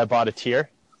triathlon, I bought a Tier.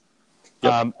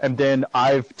 And then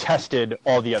I've tested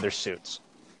all the other suits.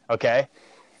 Okay.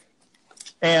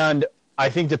 And I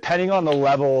think depending on the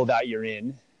level that you're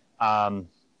in,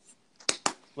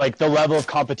 like the level of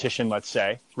competition, let's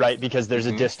say, right? Because there's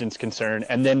a distance concern,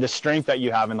 and then the strength that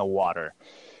you have in the water.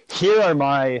 Here are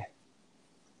my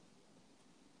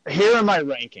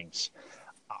rankings.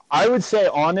 I would say,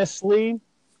 honestly,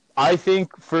 I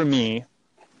think for me,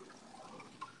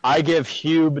 I give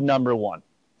Hube number 1.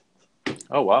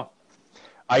 Oh, wow.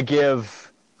 I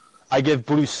give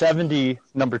Blue 70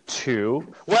 number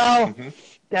 2. Well,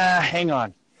 hang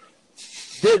on.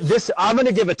 I'm going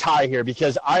to give a tie here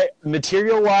because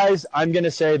material-wise, I'm going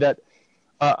to say that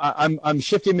I'm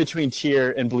shifting between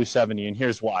Tier and Blue 70, and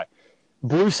here's why.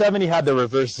 Blue 70 had the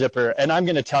reverse zipper, and I'm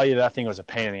going to tell you that thing was a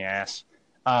pain in the ass.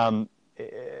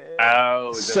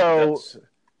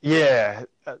 Yeah.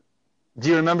 Do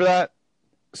you remember that?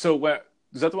 So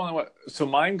is that the one so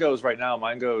mine goes right now,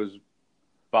 mine goes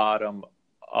bottom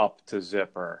up to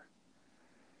zipper.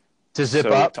 To zip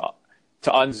up?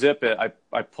 To unzip it,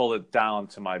 I pull it down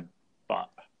to my butt.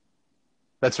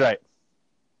 That's right.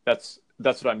 That's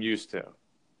what I'm used to.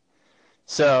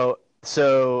 So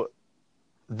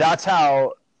that's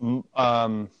how,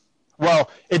 well,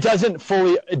 it doesn't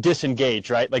fully disengage,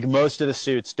 right? Like most of the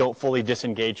suits don't fully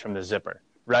disengage from the zipper,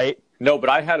 right? No, but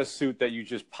I had a suit that you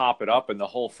just pop it up and the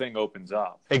whole thing opens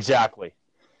up. Exactly.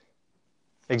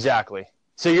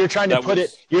 So you're trying to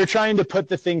put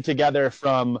the thing together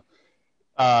from,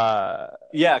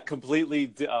 completely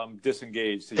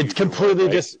disengaged. It completely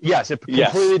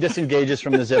completely disengages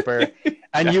from the zipper,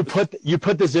 and you put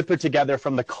the zipper together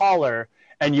from the collar,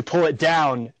 and you pull it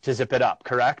down to zip it up.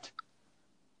 Correct?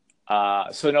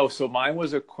 So mine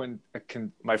was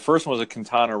my first one was a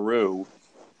Quintana Roo,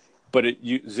 but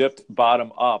you zipped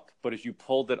bottom up. But if you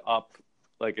pulled it up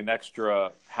like an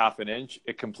extra half an inch,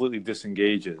 it completely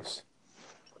disengages.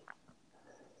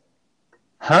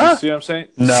 Huh? You see what I'm saying?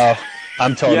 No,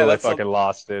 I'm totally fucking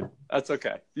lost, dude. That's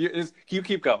okay. You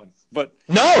keep going. But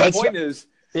the point is,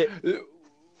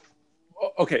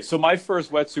 okay, so my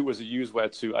first wetsuit was a used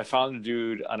wetsuit. I found a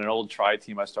dude on an old tri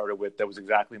team I started with that was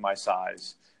exactly my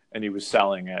size, and he was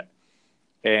selling it.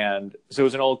 And so it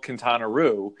was an old Quintana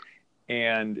Roo,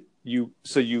 and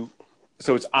so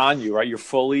it's on you, right? You're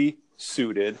fully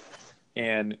suited,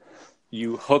 and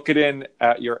you hook it in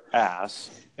at your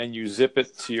ass, and you zip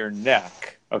it to your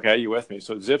neck. Okay, you with me?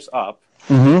 So it zips up,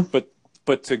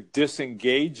 but to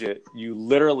disengage it, you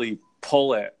literally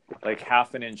pull it like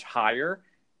half an inch higher,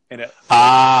 and it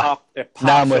pops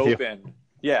open.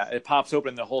 Yeah, it pops open,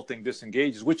 and the whole thing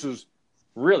disengages, which was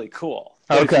really cool.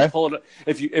 But okay. If you pull it,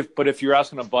 if you're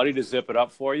asking a buddy to zip it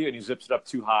up for you, and he zips it up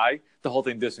too high, the whole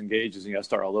thing disengages, and you got to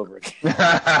start all over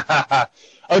again.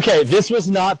 Okay, this was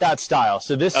not that style.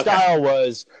 So this style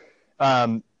was,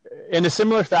 in a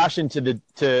similar fashion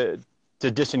to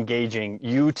disengaging.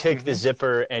 You take the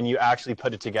zipper and you actually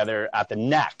put it together at the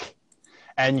neck,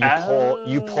 and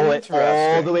you pull it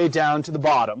all the way down to the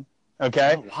bottom.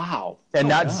 Okay. Oh, wow. And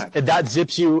that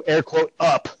zips you, air quote,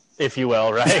 up, if you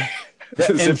will, right?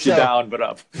 Zips you down, but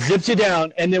up. Zips you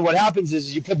down, and then what happens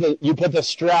is you put the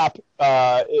strap.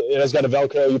 It has got a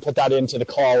Velcro. You put that into the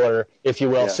collar, if you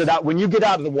will, so that when you get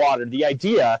out of the water, the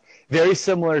idea, very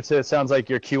similar to, it sounds like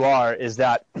your QR, is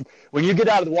that when you get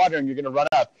out of the water and you're going to run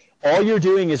up, all you're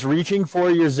doing is reaching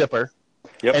for your zipper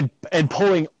and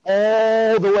pulling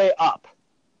all the way up.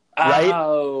 Right?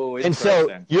 Oh, and so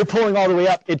you're pulling all the way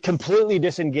up. It completely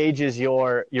disengages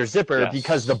your zipper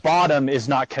because the bottom is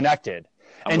not connected.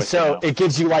 And with you so now. it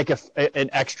gives you like an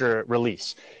extra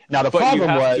release. Now, the But you problem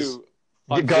have was, to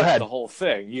unzip go ahead. the whole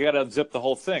thing. You got to unzip the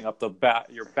whole thing up the back,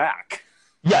 your back.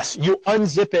 Yes, you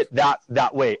unzip it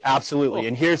that way. Absolutely. Oh.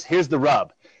 And here's the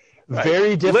rub. Right.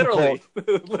 Very difficult.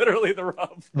 Literally the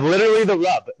rub. Literally the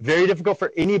rub. Very difficult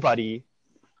for anybody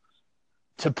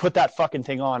to put that fucking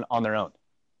thing on their own.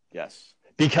 Yes.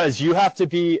 Because you have to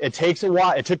be, it takes a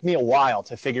while. It took me a while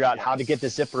to figure out how to get the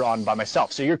zipper on by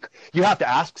myself. So you have to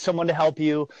ask someone to help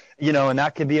you, and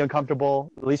that can be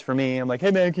uncomfortable, at least for me. I'm like,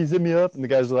 hey man, can you zip me up? And the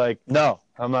guy's like, no.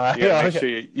 I'm like, You gotta make sure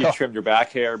you trimmed your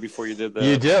back hair before you did that.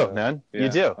 You do, man. Yeah, you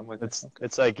do. I'm with you.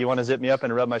 It's like, you want to zip me up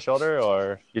and rub my shoulder,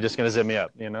 or you're just going to zip me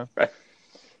up, Right.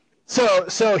 So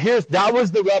that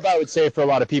was the rub, I would say, for a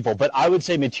lot of people. But I would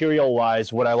say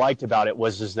material-wise, what I liked about it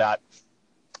was that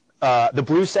the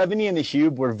Blue 70 and the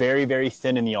Hube were very, very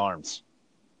thin in the arms.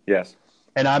 Yes.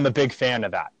 And I'm a big fan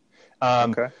of that.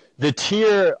 Okay. The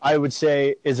tier, I would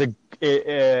say, has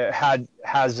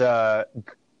a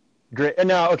great.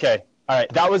 No, okay. All right.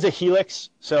 That was a Helix.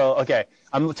 So, okay.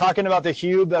 I'm talking about the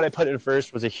Hube that I put in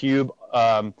first was a Hube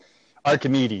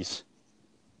Archimedes.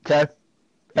 Okay.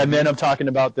 And then I'm talking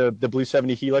about the Blue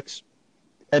 70 Helix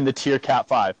and the tier Cat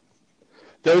 5.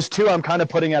 Those two I'm kind of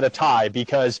putting at a tie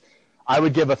because I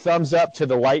would give a thumbs up to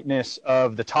the lightness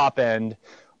of the top end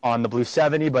on the Blue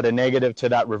 70, but a negative to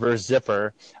that reverse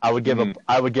zipper. I would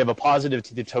give a positive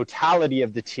to the totality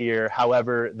of the tier.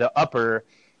 However, the upper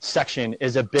section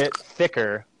is a bit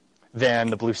thicker than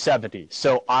the Blue 70.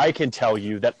 So I can tell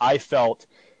you that I felt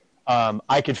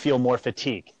I could feel more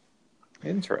fatigue.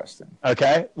 Interesting.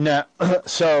 Okay. Now,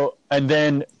 so and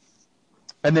then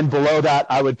below that,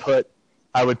 I would put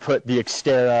the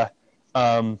Xterra.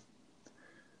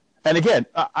 And again,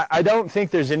 I don't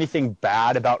think there's anything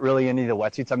bad about really any of the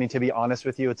wetsuits. I mean, to be honest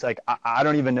with you, it's like I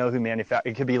don't even know who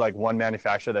manufactures. It could be like one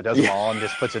manufacturer that does them all and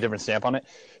just puts a different stamp on it.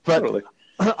 But Totally.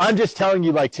 I'm just telling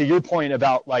you, like, to your point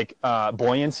about like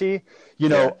buoyancy,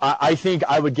 I think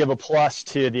I would give a plus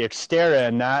to the Xterra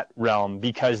in that realm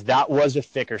because that was a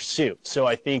thicker suit. So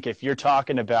I think if you're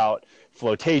talking about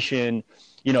flotation,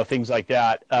 things like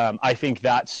that, I think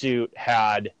that suit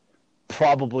had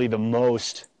probably the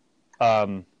most.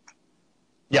 I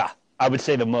would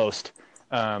say the most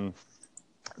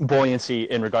buoyancy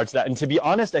in regards to that. And to be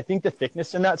honest, I think the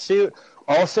thickness in that suit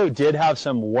also did have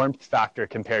some warmth factor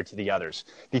compared to the others.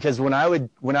 Because when I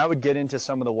would get into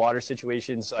some of the water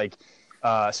situations, like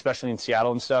especially in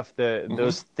Seattle and stuff,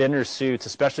 those thinner suits,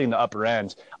 especially in the upper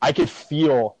ends, I could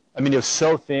feel. I mean, it was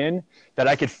so thin that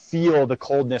I could feel the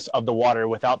coldness of the water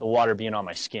without the water being on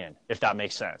my skin. If that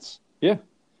makes sense. Yeah.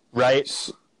 Right.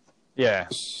 Yeah.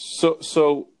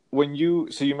 So when you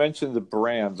mentioned the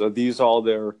brands, are these all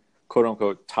their quote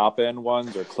unquote top end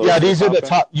ones or close? Yeah, these are the end?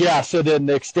 top. Yeah, so then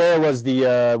the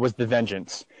Xterra was the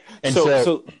Vengeance. And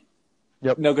so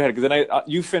yep. No, go ahead. Because then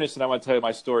you finished, and I want to tell you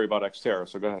my story about Xterra.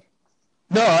 So go ahead.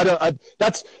 No, I don't.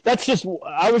 That's just.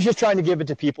 I was just trying to give it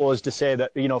to people as to say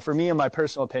that for me, in my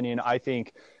personal opinion, I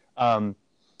think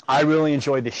I really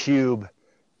enjoyed the Hube.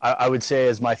 I would say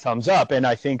as my thumbs up, and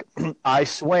I think I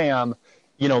swam.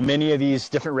 Many of these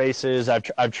different races.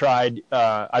 I've tried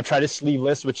a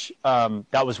sleeveless, which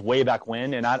that was way back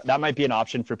when, and that might be an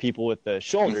option for people with the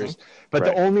shoulders. But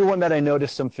Right. The only one that I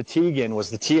noticed some fatigue in was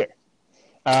the tier,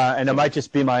 and it might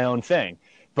just be my own thing.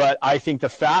 But I think the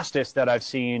fastest that I've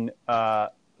seen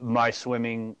my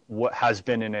swimming has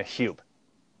been in a Hube.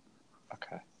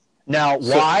 Okay. Now,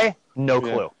 why? No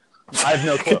clue. I have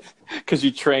no clue. Because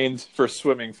you trained for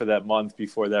swimming for that month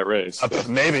before that race.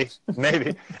 Maybe.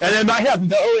 And it might have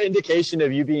no indication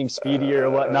of you being speedier or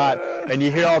whatnot. And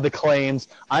you hear all the claims.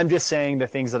 I'm just saying the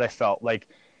things that I felt. Like,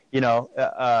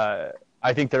 I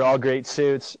think they're all great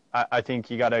suits. I think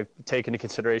you got to take into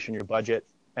consideration your budget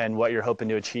and what you're hoping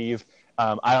to achieve.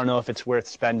 I don't know if it's worth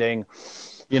spending.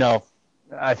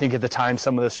 I think at the time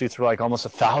some of the suits were like almost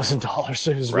 $1,000.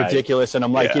 It was ridiculous. And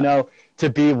I'm like, to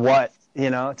be what?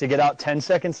 To get out 10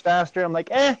 seconds faster, I'm like,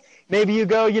 maybe you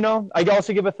go, I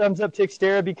also give a thumbs up to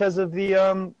Xterra because of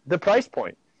the price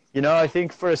point. I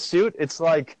think for a suit, it's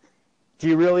like, do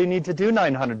you really need to do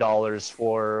 $900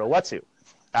 for a wetsuit?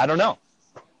 I don't know.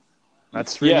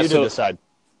 That's for you to decide.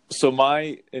 So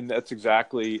and that's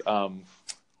exactly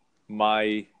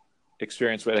my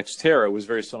experience with Xterra was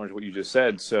very similar to what you just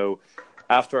said. So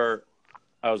after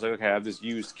I was like, okay, I have this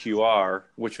used QR,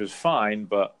 which was fine,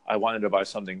 but I wanted to buy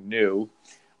something new.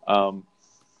 I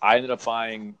ended up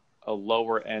buying a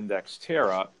lower end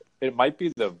Xterra. It might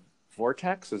be the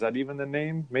Vortex. Is that even the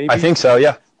name? Maybe. I think so.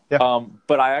 Yeah.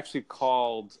 But I actually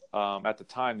called at the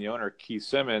time the owner, Keith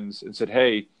Simmons, and said,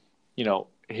 hey,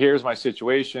 here's my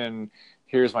situation.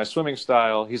 Here's my swimming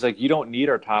style. He's like, you don't need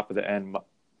our top of the end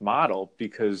model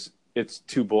because it's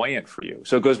too buoyant for you.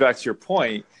 So it goes back to your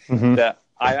point Mm-hmm. that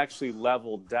I actually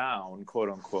leveled down, quote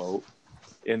unquote,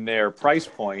 in their price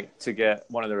point to get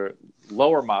one of their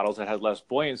lower models that had less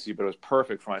buoyancy, but it was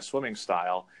perfect for my swimming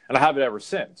style. And I have it ever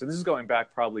since. And this is going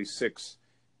back probably 6,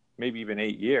 maybe even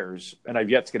 8 years. And I've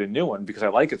yet to get a new one because I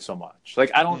like it so much.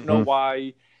 Like, I don't know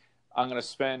why I'm going to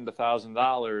spend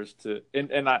 $1,000 to,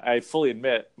 and I fully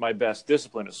admit my best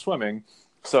discipline is swimming.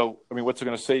 So, I mean, what's it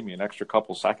going to save me? An extra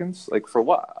couple seconds? Like, for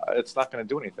what? It's not going to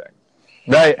do anything.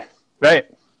 Right.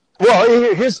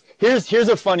 Well, here's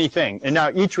a funny thing. And now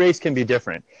each race can be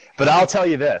different. But I'll tell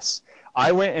you this.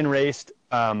 I went and raced,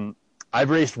 I've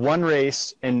raced one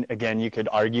race, and again, you could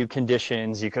argue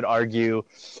conditions, you could argue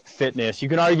fitness, you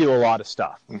can argue a lot of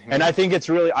stuff. Mm-hmm. And I think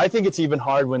it's even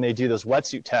hard when they do those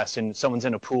wetsuit tests and someone's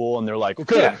in a pool and they're like,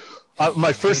 okay,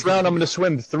 my first round, I'm going to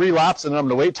swim 3 laps and then I'm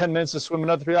going to wait 10 minutes to swim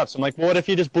another 3 laps. I'm like, well, what if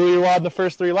you just blew your wad in the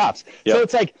first 3 laps? Yep. So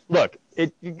it's like, look,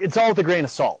 it's all with a grain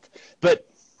of salt. But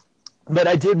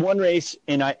I did one race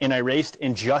and I raced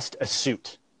in just a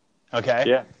suit. Okay.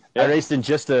 Yeah. I raced in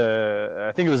just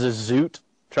I think it was a Zoot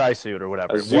tri-suit or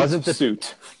whatever. It wasn't the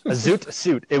suit. A Zoot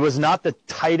suit. It was not the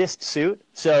tightest suit.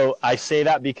 So I say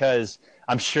that because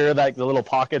I'm sure like the little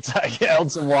pockets I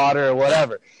held some water or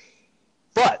whatever.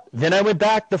 But then I went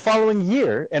back the following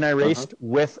year and I raced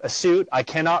with a suit. I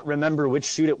cannot remember which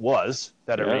suit it was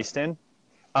that I raced in.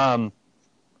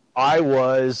 I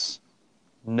was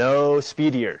no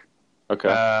speedier.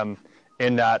 Okay.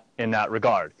 In that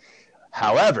regard.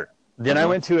 However, then I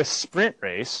went to a sprint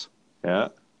race. Yeah.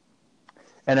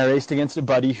 And I raced against a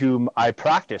buddy whom I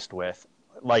practiced with,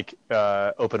 like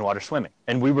open water swimming,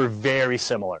 and we were very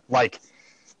similar. Like,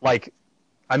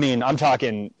 I mean, I'm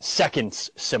talking seconds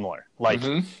similar. Like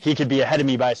he could be ahead of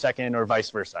me by a second, or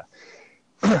vice versa.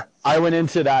 I went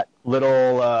into that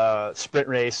little sprint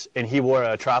race, and he wore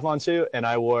a triathlon suit, and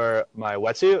I wore my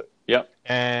wetsuit. Yep.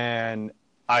 And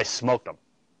I smoked him,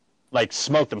 like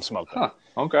smoked him. Huh.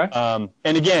 Okay.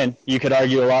 And again, you could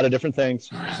argue a lot of different things,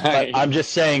 but I'm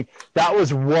just saying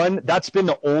that's been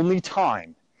the only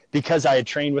time, because I had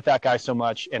trained with that guy so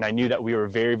much and I knew that we were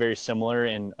very, very similar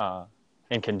in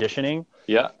conditioning.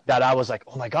 Yeah. That I was like,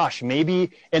 oh my gosh,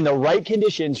 maybe in the right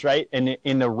conditions, right? And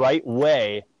in the right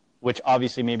way, which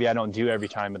obviously maybe I don't do every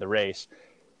time of the race,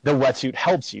 the wetsuit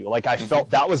helps you. Like I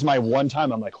felt that was my one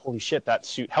time. I'm like, holy shit, that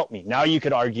suit helped me. Now you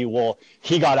could argue, well,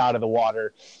 he got out of the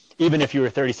water. Even if you were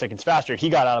 30 seconds faster, he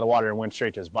got out of the water and went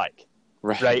straight to his bike.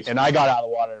 Right. And I got out of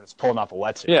the water and was pulling off a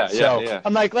wetsuit. Yeah.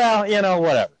 I'm like, well,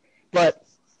 whatever. But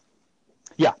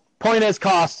yeah, point is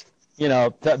cost,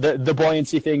 the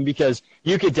buoyancy thing, because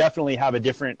you could definitely have a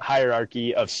different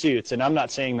hierarchy of suits. And I'm not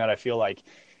saying that I feel like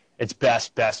it's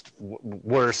best,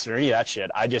 worse, or any of that shit.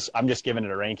 I'm just giving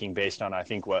it a ranking based on, I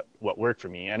think, what worked for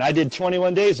me. And I did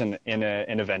 21 days in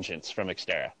a Vengeance from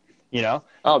Xterra,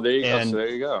 Oh, there you go. So there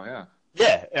you go. Yeah.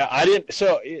 Yeah, I didn't.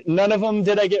 So none of them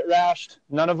did I get rashed.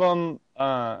 None of them,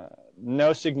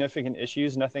 no significant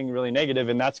issues, nothing really negative.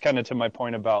 And that's kind of to my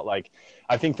point about, like,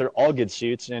 I think they're all good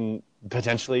suits and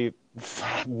potentially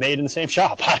made in the same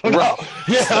shop. I don't know.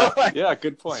 Yeah,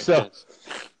 good point.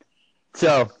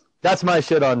 So that's my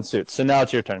shit on suits. So now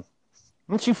it's your turn.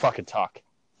 Why don't you fucking talk?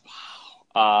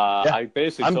 I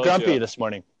basically I'm told grumpy you this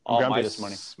morning.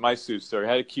 My suit story.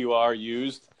 Had a QR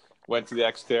used, went to the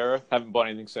Xterra, haven't bought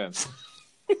anything since.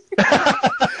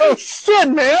 Oh shit,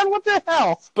 man! What the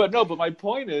hell? But my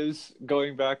point is,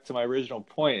 going back to my original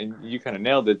point, and you kind of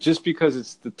nailed it. Just because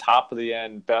it's the top of the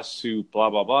end best suit, blah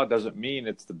blah blah, doesn't mean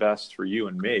it's the best for you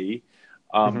and me.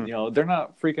 They're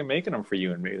not freaking making them for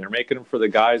you and me. They're making them for the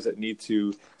guys that need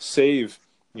to save,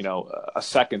 a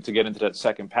second to get into that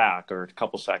second pack, or a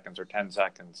couple seconds, or 10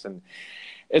 seconds, and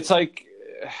it's like.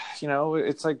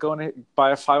 It's like going to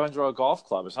buy a $500 golf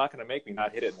club. It's not going to make me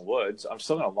not hit it in the woods. I'm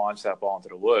still going to launch that ball into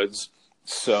the woods.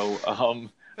 So I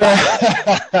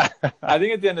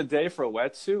think at the end of the day, for a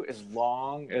wetsuit, as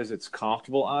long as it's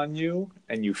comfortable on you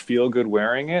and you feel good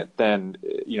wearing it, then,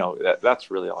 that's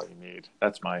really all you need.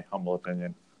 That's my humble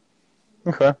opinion.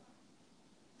 Okay.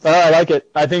 I like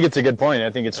it. I think it's a good point. I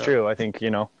think it's true. I think,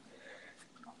 the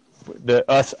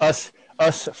us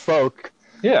folk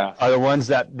are the ones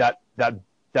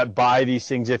that buy these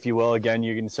things, if you will. Again,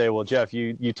 you can say, well, Jeff,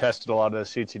 you tested a lot of those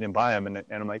suits, you didn't buy them. And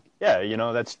I'm like, yeah,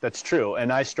 that's true.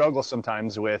 And I struggle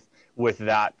sometimes with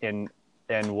that. And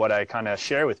what I kind of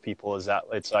share with people is that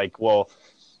it's like, well,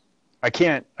 I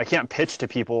can't pitch to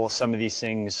people some of these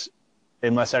things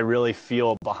unless I really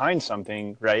feel behind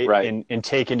something, right? And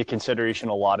take into consideration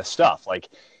a lot of stuff. Like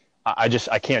I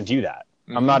can't do that.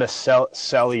 Mm-hmm. I'm not a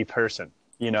selly person.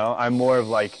 I'm more in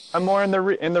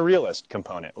the realist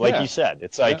component. Like you said,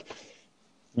 it's like,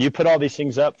 you put all these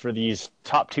things up for these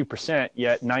top 2%,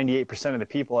 yet 98% of the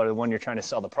people are the one you're trying to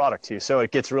sell the product to. So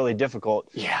it gets really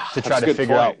difficult to try to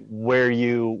figure out where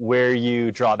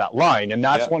you draw that line. And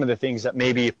that's one of the things that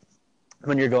maybe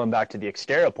when you're going back to the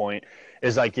Xterra point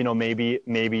is like, you know, maybe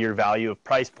your value of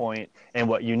price point and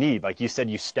what you need. Like you said,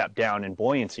 you step down in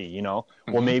buoyancy, you know.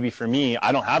 Well, maybe for me,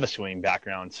 I don't have a swimming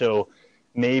background, so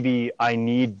maybe I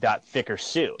need that thicker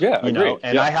suit. Yeah, you know.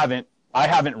 And I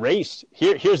haven't raced.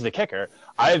 Here's the kicker.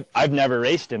 I've never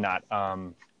raced in that.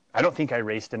 I don't think I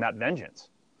raced in that Vengeance.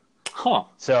 Huh.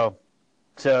 So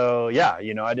yeah,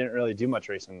 you know, I didn't really do much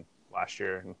racing last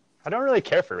year. And I don't really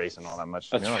care for racing all that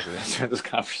much. That's this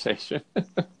conversation.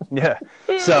 Yeah.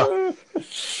 So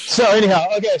anyhow,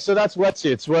 okay. So that's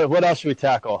wetsuits. What else should we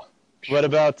tackle? What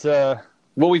about?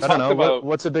 Well, we talked about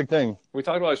what's a big thing. We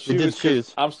talked about shoes. We did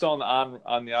shoes. I'm still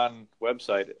on the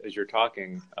website as you're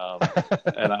talking,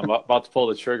 and I'm about to pull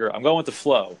the trigger. I'm going with the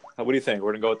Flow. What do you think?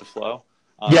 We're gonna go with the Flow.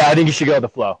 Yeah, I think you should go with the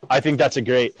Flow. I think that's a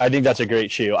great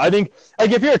shoe. I think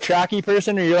like if you're a tracky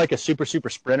person or you're like a super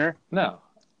sprinter. No.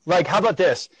 Like, how about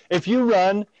this? If you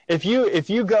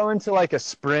go into like a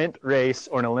sprint race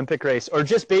or an Olympic race, or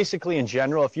just basically in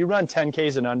general, if you run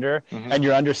 10Ks and under, and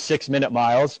you're under 6-minute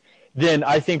miles, then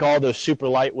I think all those super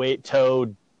lightweight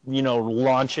toed, you know,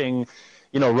 launching,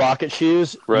 you know, rocket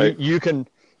shoes, right?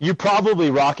 You probably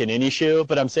rock in any shoe,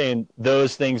 but I'm saying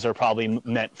those things are probably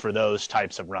meant for those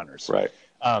types of runners. Right.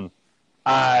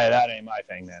 That ain't my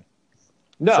thing, man.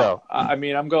 No, so, I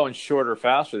mean, I'm going shorter,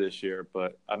 faster this year,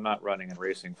 but I'm not running in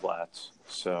racing flats.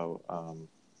 So,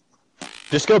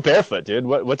 just go barefoot, dude.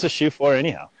 What's a shoe for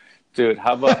anyhow? Dude,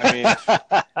 how about, I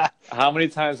mean, how many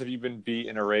times have you been beat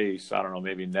in a race? I don't know,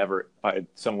 maybe never, by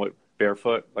somewhat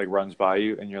barefoot, like runs by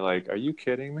you, and you're like, are you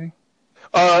kidding me?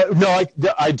 No,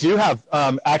 I do have,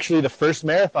 actually the first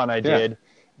marathon I did,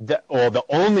 the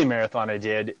only marathon I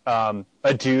did,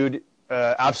 a dude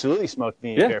absolutely smoked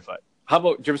me barefoot. How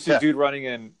about, did you ever see a dude running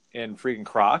in freaking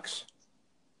Crocs?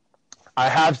 I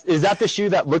have. Is that the shoe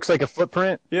that looks like a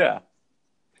footprint? Yeah.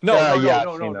 No.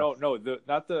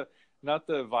 Not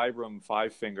the Vibram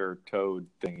 5-finger toed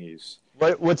thingies.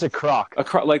 What's a Croc?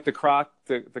 Like the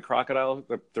crocodile,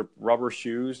 the rubber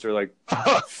shoes. They're like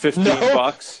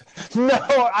 $15.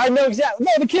 No, I know exactly.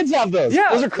 No, the kids have those.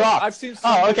 Yeah, those are Crocs. I've seen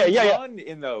some run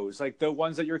in those, like the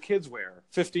ones that your kids wear.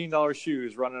 $15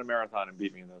 shoes, running a marathon and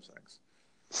beat me in those things.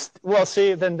 Well,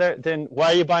 see, then why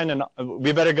are you buying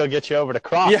we better go get you over to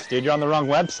Crocs, dude. You're on the wrong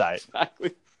website.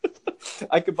 Exactly.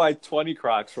 I could buy 20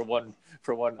 Crocs for one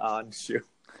on shoe.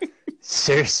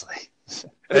 Seriously.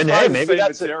 And hey, maybe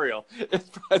that's material.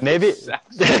 Maybe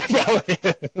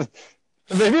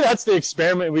maybe that's the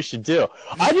experiment we should do.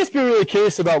 I'd just be really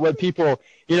curious about what people,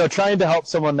 you know, trying to help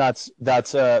someone that's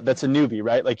a newbie,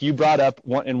 right? Like you brought up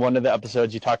in one of the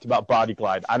episodes, you talked about Body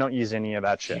Glide. I don't use any of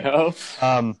that shit. No.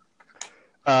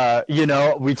 You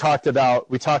know, we talked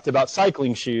about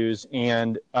cycling shoes,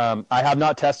 and I have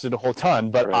not tested a whole ton,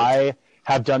 but I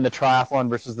have done the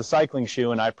triathlon versus the cycling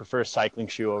shoe, and I prefer a cycling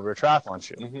shoe over a triathlon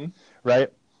shoe,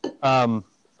 right?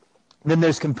 Then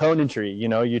there's componentry. You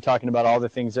know, you're talking about all the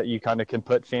things that you kind of can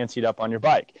put fancied up on your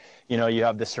bike. You know, you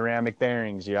have the ceramic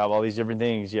bearings, you have all these different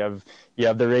things. You have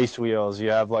the race wheels. You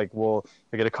have like, well,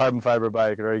 I get a carbon fiber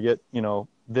bike, or I get, you know,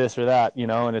 this or that. You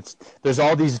know, and there's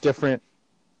all these different.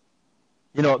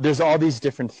 You know, there's all these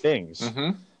different things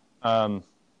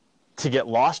to get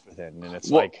lost within, and it's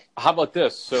like. How about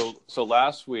this? So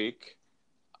last week,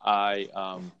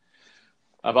 I'm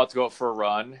about to go out for a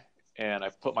run, and I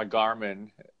put my Garmin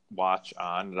watch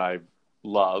on that I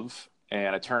love,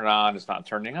 and I turn it on. It's not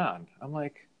turning on. I'm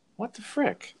like, what the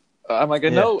frick? I'm like,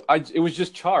 no, it was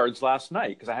just charged last night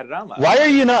because I had it on last night.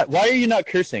 Why are you not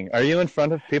cursing? Are you in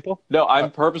front of people? No,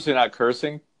 I'm purposely not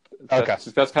cursing.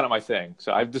 That's kind of my thing.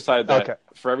 So I've decided that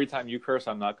for every time you curse,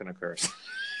 I'm not going to curse.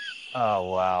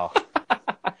 Oh, wow.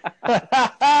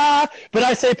 But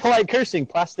I say polite cursing.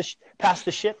 Pass the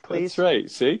shit, please. That's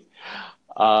right. See?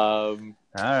 All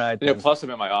right. You know, plus I'm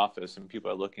in my office and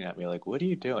people are looking at me like, what are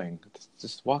you doing?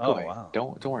 Just walk away. Wow.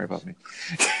 Don't worry about me.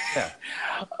 Yeah.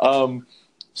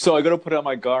 So I go to put on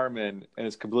my Garmin and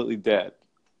it's completely dead.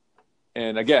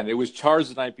 And again, it was charged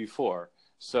the night before.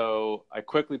 So I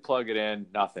quickly plug it in,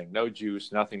 nothing, no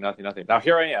juice, nothing. Now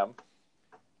here I am.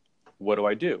 What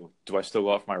do? Do I still go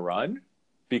off my run?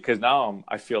 Because now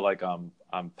I feel like I'm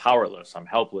powerless. I'm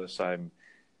helpless. So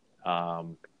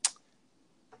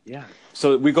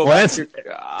we go back to,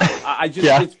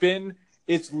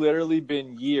 it's literally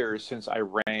been years since I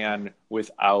ran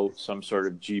without some sort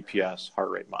of GPS heart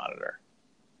rate monitor.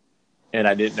 And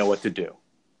I didn't know what to do.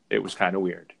 It was kind of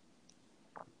weird.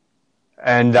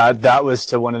 And that was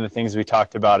to one of the things we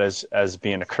talked about as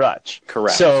being a crutch.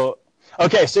 Correct. So,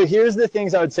 okay, so here's the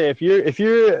things I would say. If you're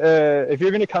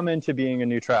going to come into being a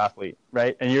new triathlete,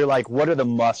 right, and you're like, what are the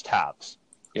must-haves?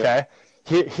 Okay,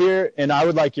 here, and I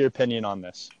would like your opinion on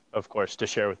this, of course, to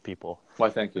share with people. Why,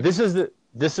 thank you. This is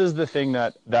the thing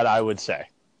that I would say.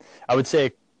 I would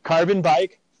say carbon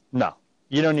bike. No,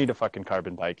 you don't need a fucking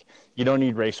carbon bike. You don't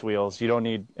need race wheels. You don't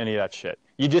need any of that shit.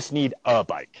 You just need a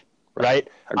bike, right?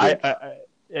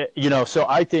 So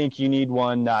I think you need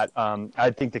one that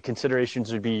I think the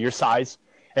considerations would be your size,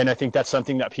 and I think that's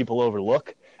something that people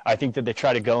overlook. I think that they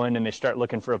try to go in and they start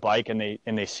looking for a bike and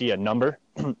they see a number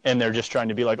and they're just trying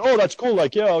to be like, oh, that's cool.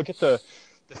 Like, yeah, I'll get the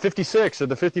 56 or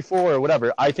the 54 or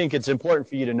whatever. I think it's important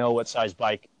for you to know what size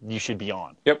bike you should be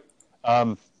on. Yep.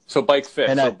 So bike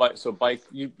fit. Bike.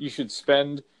 You should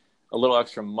spend a little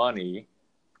extra money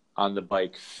on the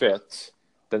bike fit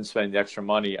than spend the extra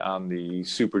money on the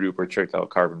super duper tricked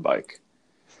out carbon bike.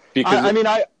 Because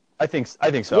I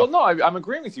think so. Well, no, I'm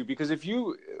agreeing with you because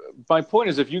my point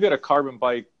is, if you get a carbon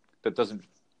bike that doesn't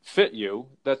fit you,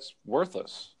 that's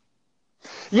worthless.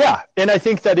 Yeah, and I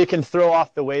think that it can throw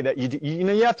off the way that you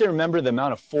have to remember the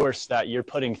amount of force that you're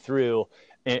putting through,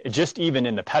 just even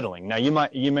in the pedaling. Now,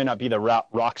 you may not be the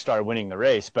rock star winning the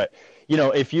race, but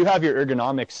if you have your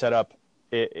ergonomics set up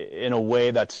in a way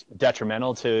that's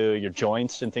detrimental to your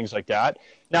joints and things like that.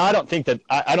 Now, I don't think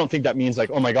that means like,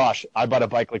 oh my gosh, I bought a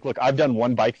bike. Like, look, I've done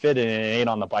one bike fit and it ain't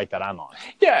on the bike that I'm on.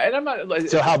 Yeah, and I'm not like.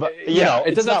 So how about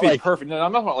it doesn't have to be perfect. No,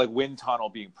 I'm not about like wind tunnel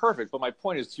being perfect, but my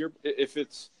point is, if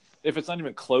it's not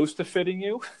even close to fitting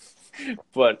you,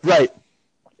 but right,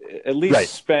 at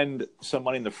least spend some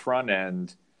money in the front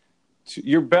end.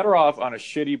 You're better off on a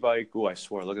shitty bike. Oh, I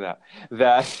swear, look at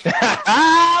that.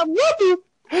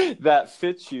 That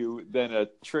fits you than a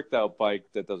tricked out bike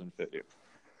that doesn't fit you.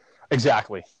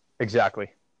 Exactly.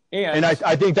 And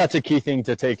I think that's a key thing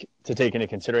to take into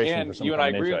consideration. And you and I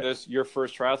agree on this. Your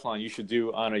first triathlon you should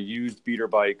do on a used beater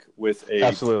bike with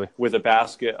a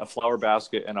basket, a flower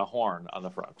basket, and a horn on the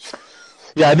front.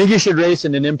 Yeah, I think you should race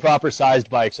in an improper sized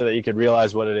bike so that you could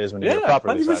realize what it is when you're a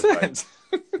properly 100%. Sized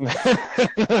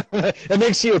bike. It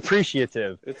makes you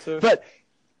appreciative.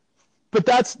 But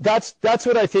that's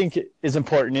what I think is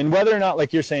important. And whether or not,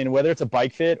 like you're saying, whether it's a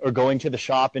bike fit or going to the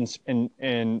shop and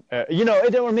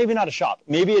or maybe not a shop,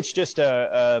 maybe it's just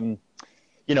a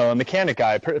mechanic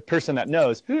guy, person that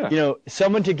knows,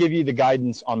 someone to give you the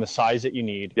guidance on the size that you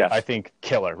need. Yes. I think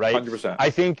killer, right? 100%.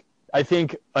 I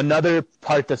think another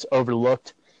part that's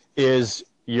overlooked is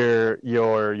your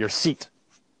seat.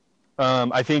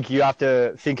 I think you have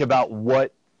to think about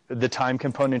what the time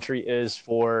componentry is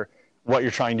for what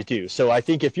you're trying to do. So I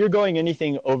think if you're going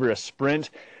anything over a sprint,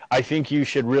 I think you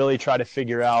should really try to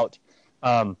figure out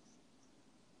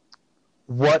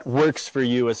what works for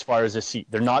you as far as a seat.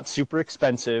 They're not super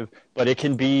expensive, but it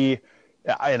can be,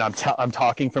 and I'm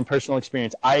talking from personal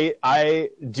experience. I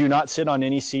do not sit on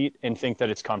any seat and think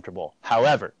that it's comfortable.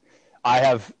 However, I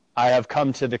have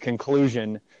come to the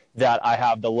conclusion that I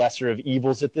have the lesser of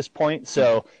evils at this point,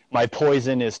 so my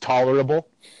poison is tolerable.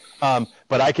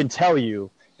 But I can tell you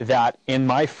that in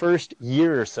my first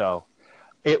year or so,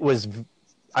 it was,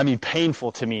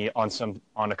 painful to me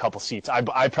on a couple seats.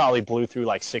 I probably blew through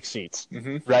like 6 seats,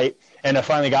 right? And I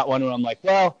finally got one where I'm like,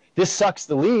 well, this sucks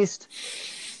the least.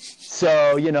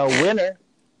 So, winner,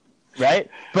 right?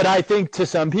 But I think to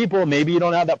some people, maybe you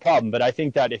don't have that problem. But I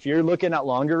think that if you're looking at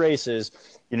longer races,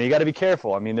 you got to be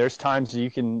careful. There's times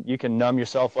you can numb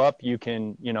yourself up. You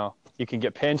can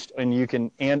get pinched and you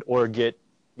can or get,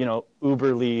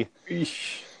 uberly,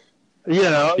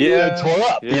 tore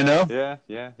up, Yeah.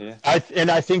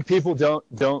 I think people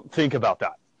don't think about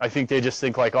that. I think they just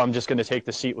think like, oh, I'm just going to take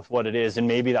the seat with what it is. And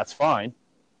maybe that's fine.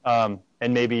 And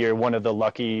maybe you're one of the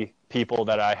lucky people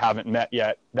that I haven't met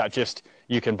yet that just,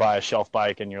 you can buy a shelf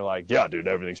bike and you're like, yeah, dude,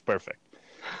 everything's perfect.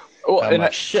 Well, and I'm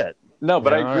like, shit. No,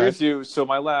 but I agree with you. So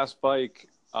my last bike,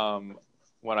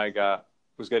 when I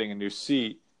was getting a new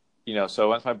seat, so I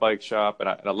went to my bike shop and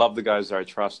I love the guys there. I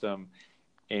trust them.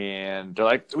 And they're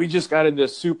like, we just got in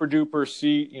this super duper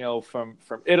seat, from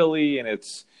Italy, and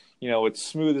it's, it's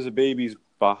smooth as a baby's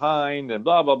behind, and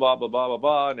blah blah blah blah blah blah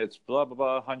blah, and it's blah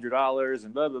blah blah $100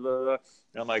 and blah blah blah blah.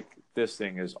 And I'm like, this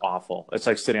thing is awful. It's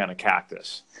like sitting on a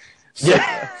cactus.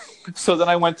 So then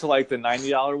I went to like the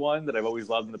 $90 one that I've always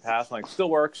loved in the past. I'm like, still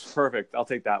works, perfect. I'll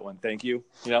take that one. Thank you.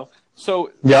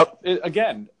 So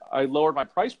again, I lowered my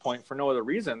price point for no other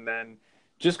reason than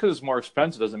just because it's more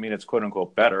expensive doesn't mean it's quote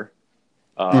unquote better.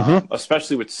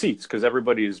 Especially with seats, because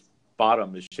everybody's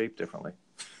bottom is shaped differently.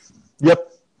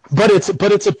 Yep, but it's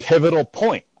a pivotal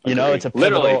point. You know, it's a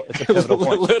Literally. pivotal, it's a pivotal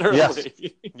point.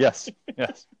 Literally. Yes.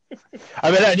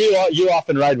 I mean, I knew you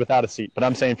often ride without a seat, but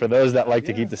I'm saying for those that like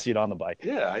to keep the seat on the bike.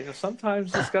 Yeah,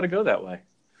 sometimes it's got to go that way.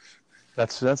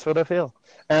 That's what I feel.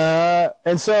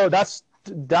 And so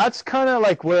that's kind of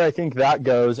like where I think that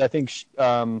goes. I think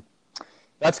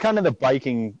that's kind of the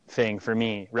biking thing for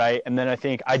me, right? And then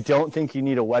I don't think you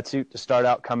need a wetsuit to start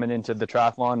out coming into the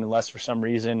triathlon unless for some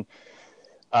reason,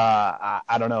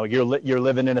 I don't know, you're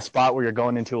living in a spot where you're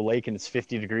going into a lake and it's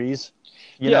 50 degrees.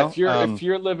 You know? If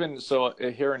you're living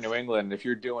here in New England, if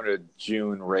you're doing a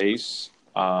June race,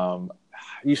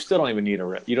 you still don't even need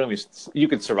you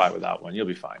could survive without one. You'll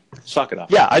be fine. Suck it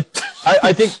up. Yeah,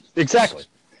 I think exactly.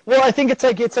 Well, I think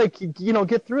it's like you know,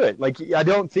 get through it. Like I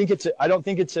don't think it's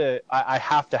I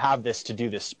have to have this to do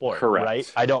this sport. Correct.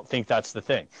 Right? I don't think that's the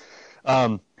thing.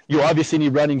 You obviously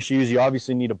need running shoes. You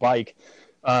obviously need a bike.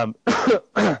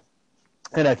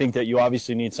 And I think that you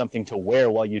obviously need something to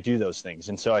wear while you do those things.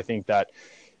 And so I think that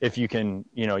if you can,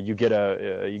 you know, you get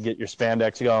your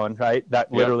spandex going, right?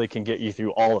 That literally can get you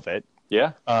through all of it.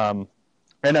 Yeah. And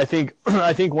I think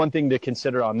one thing to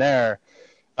consider on there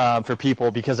for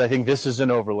people, because I think this is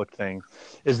an overlooked thing,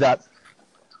 is that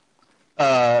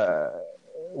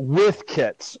with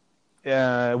kits,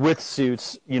 with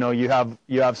suits, you know, you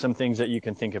have some things that you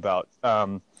can think about.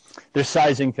 There's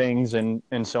sizing things and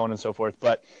so on and so forth,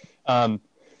 but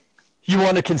you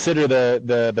want to consider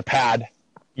the pad,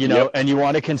 you know, and you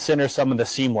want to consider some of the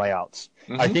seam layouts.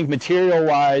 I think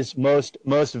material-wise, most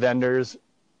vendors,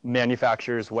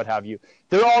 manufacturers, what have you,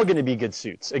 they're all going to be good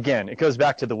suits. Again, it goes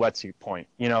back to the wetsuit point.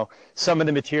 You know, some of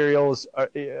the materials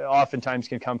oftentimes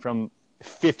can come from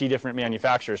 50 different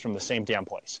manufacturers from the same damn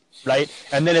place, right?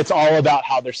 And then it's all about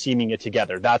how they're seaming it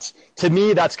together. To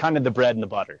me, that's kind of the bread and the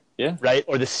butter, right?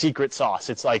 Or the secret sauce.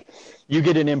 It's like you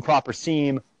get an improper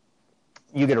seam,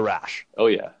 you get a rash. Oh,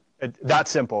 yeah. That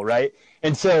simple, right?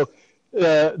 And so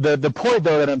the point,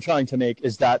 though, that I'm trying to make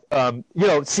is that, you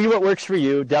know, see what works for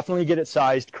you. Definitely get it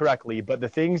sized correctly. But the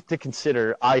things to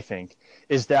consider, I think,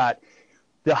 is that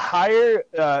the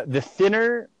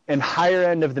thinner and higher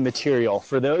end of the material,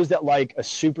 for those that like a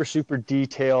super, super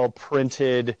detailed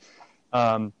printed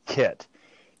kit,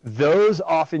 those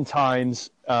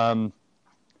oftentimes, not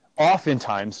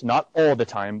all the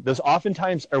time, those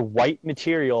oftentimes are white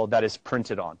material that is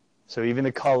printed on. So even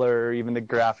the color, even the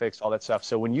graphics, all that stuff.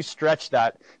 So when you stretch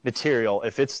that material,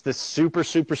 if it's the super,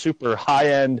 super, super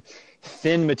high-end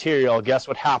thin material, guess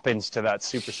what happens to that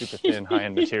super, super thin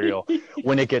high-end material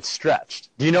when it gets stretched?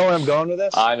 Do you know where I'm going with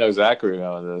this? I know exactly where you're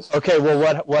going with this. Okay,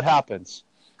 well, what happens?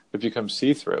 It becomes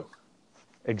see-through.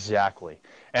 Exactly.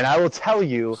 And I will tell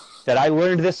you that I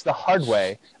learned this the hard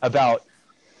way about,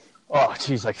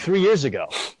 like 3 years ago.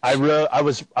 I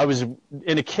was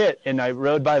in a kit and I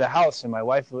rode by the house and my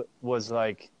wife was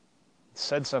like,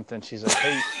 said something. She's like,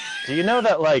 "Hey, do you know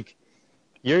that like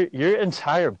your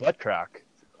entire butt crack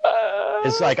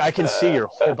is like, I can see your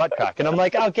whole butt crack." And I'm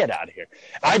like, "I'll get out of here."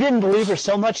 I didn't believe her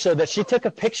so much so that she took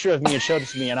a picture of me and showed it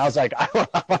to me. And I was like, "I'm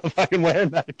not fucking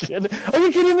wearing that kit. Are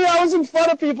you kidding me? I was in front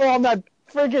of people on that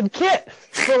freaking kit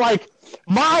for like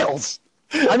miles."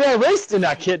 I mean, I raced in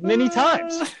that kit many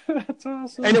times. That's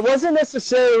awesome. And it wasn't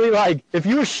necessarily like, if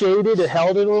you were shaded, it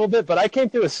held it a little bit, but I came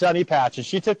through a sunny patch and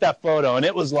she took that photo and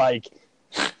it was like,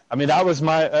 I mean, it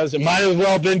might as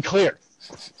well been clear.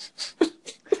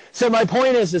 So my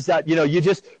point is that, you know,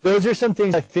 those are some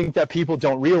things I think that people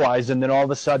don't realize. And then all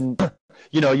of a sudden,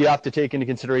 you know, you have to take into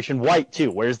consideration white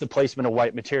too. Where's the placement of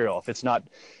white material? If it's not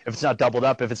doubled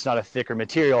up, if it's not a thicker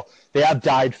material, they have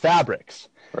dyed fabrics.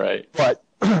 Right. But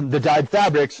the dyed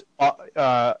fabrics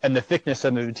and the thickness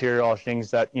of the material are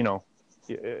things that, you know,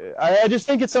 I just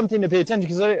think it's something to pay attention,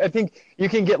 because I think you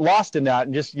can get lost in that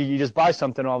and you just buy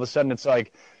something and all of a sudden it's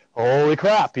like, holy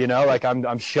crap, you know, like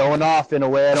I'm showing off in a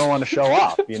way I don't want to show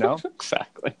off, you know?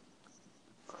 Exactly.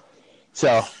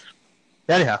 So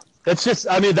anyhow, that's just,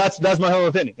 I mean, that's my whole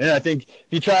opinion. And I think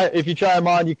if you try them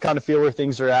on, you kind of feel where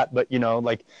things are at, but you know,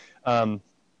 like,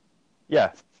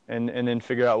 yeah. And then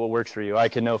figure out what works for you. I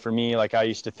can know for me, like I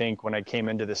used to think when I came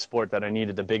into this sport that I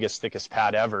needed the biggest, thickest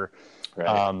pad ever.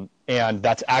 Right. And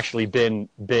that's actually been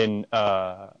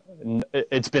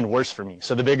it's been worse for me.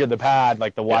 So the bigger the pad,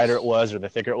 like the wider it was or the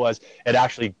thicker it was, it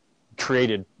actually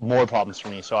created more problems for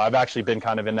me. So I've actually been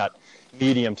kind of in that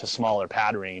medium to smaller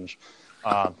pad range.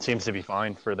 Seems to be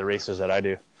fine for the races that I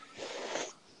do.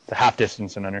 The half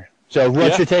distance and under. So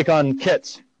what's your take on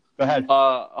kits? Go ahead.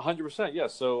 100%. Yeah.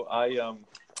 So I,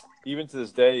 even to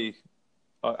this day,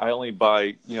 I only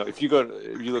buy, you know, if you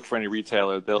look for any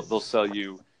retailer, they'll sell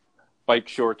you bike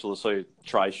shorts, or they'll sell you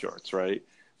tri shorts, right?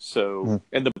 So,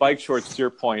 and the bike shorts, to your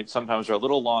point, sometimes are a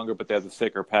little longer, but they have the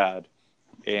thicker pad.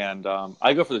 And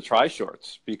I go for the tri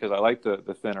shorts because I like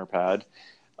the thinner pad,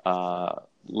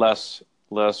 less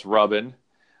rubbing.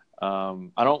 I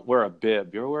don't wear a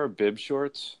bib. You ever wear a bib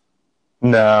shorts?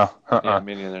 No. Yeah,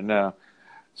 me neither. No.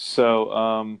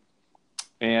 So,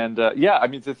 yeah, I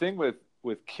mean, the thing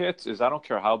with kits is I don't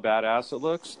care how badass it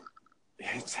looks,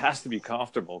 it has to be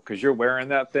comfortable because you're wearing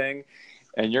that thing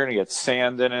and you're going to get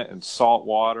sand in it and salt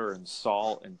water and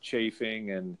salt and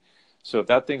chafing. And so if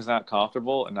that thing's not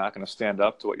comfortable and not going to stand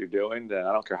up to what you're doing, then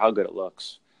I don't care how good it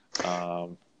looks.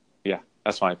 Yeah,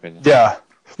 that's my opinion. Yeah.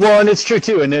 Well, and it's true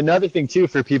too. And another thing too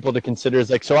for people to consider is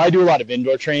like, so I do a lot of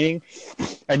indoor training,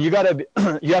 and you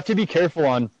have to be careful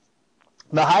on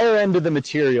the higher end of the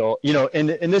material, you know, and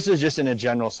this is just in a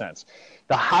general sense.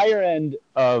 The higher end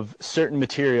of certain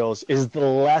materials is the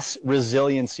less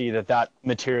resiliency that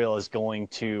material is going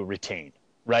to retain,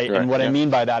 right? And what I mean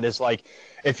by that is like,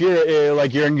 if you're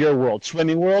you're in your world,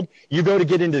 swimming world, you go to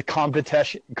get into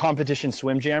competition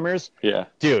swim jammers. Yeah.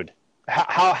 Dude,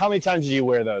 how many times do you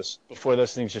wear those before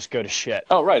those things just go to shit?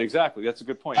 Oh, right, exactly. That's a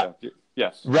good point.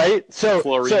 Yes. Right. So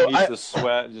chlorine eats the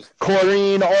sweat. Just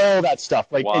chlorine, all that stuff.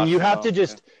 Like, and you have to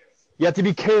just. You have to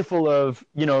be careful of,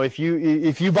 you know, if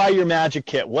you buy your magic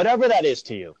kit, whatever that is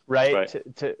to you, right?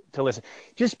 To listen,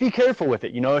 just be careful with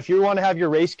it. You know, if you want to have your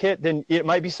race kit, then it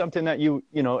might be something that you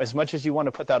know, as much as you want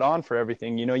to put that on for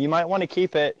everything, you know, you might want to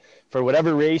keep it for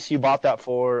whatever race you bought that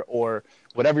for or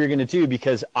whatever you're going to do,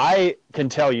 because I can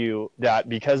tell you that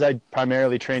because I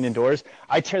primarily train indoors,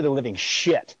 I tear the living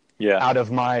shit out of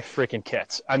my freaking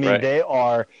kits. I mean, they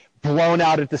are blown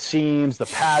out at the seams, the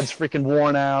pad's freaking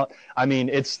worn out. I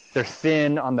mean, they're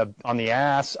thin on the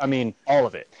ass. I mean, all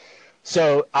of it.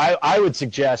 So I would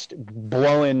suggest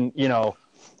blowing, you know,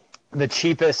 the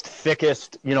cheapest,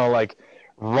 thickest, you know, like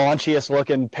raunchiest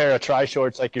looking pair of tri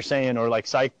shorts, like you're saying, or like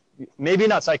maybe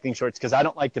not cycling shorts, because I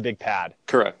don't like the big pad.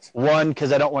 Correct. One,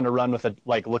 because I don't want to run with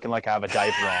looking like I have a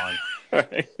diaper on.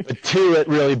 Right. But two, it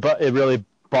really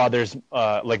bothers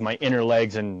like my inner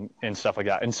legs and stuff like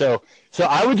that. And so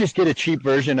I would just get a cheap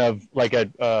version of like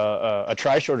a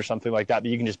tri short or something like that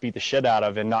you can just beat the shit out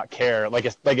of and not care, like a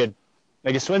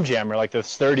swim jammer, like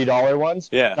those $30 ones.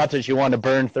 Yeah. Not that you want to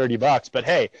burn $30, but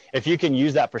hey, if you can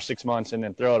use that for 6 months and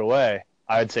then throw it away,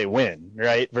 I'd say win,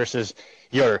 right? Versus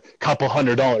your couple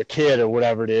 $100 kit or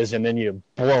whatever it is, and then you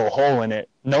blow a hole in it.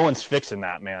 No one's fixing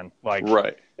that, man. Like,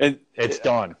 right. And it's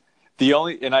done.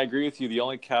 And I agree with you, the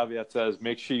only caveat says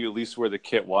make sure you at least wear the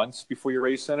kit once before you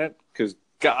race in it, because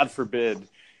God forbid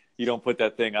you don't put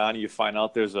that thing on and you find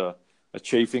out there's a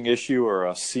chafing issue or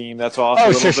a seam that's off.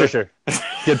 Oh, sure.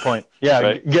 Good point. Yeah,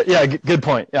 right? Good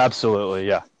point. Absolutely,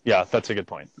 yeah, that's a good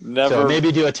point. So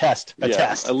maybe do a test.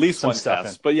 At least one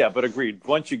test. But agreed.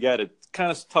 Once you get it, kind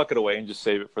of tuck it away and just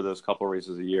save it for those couple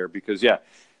races a year, because you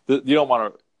don't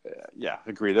want to.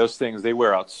 Agree. Those things, they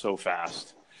wear out so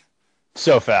fast.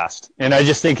 So fast. And I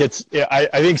just think I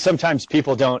think sometimes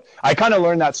people don't. I kind of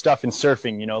learned that stuff in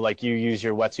surfing, you know, like you use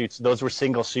your wetsuits. Those were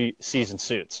single season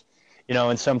suits, you know,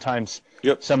 and sometimes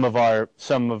I've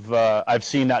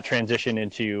seen that transition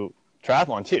into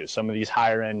triathlon too. Some of these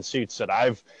higher end suits that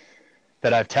I've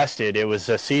tested, it was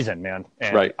a season, man.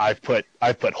 And I've put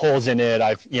holes in it.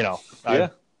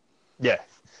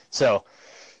 So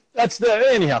that's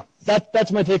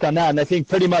my take on that. And I think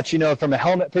pretty much, you know, from a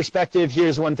helmet perspective,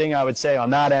 here's one thing I would say on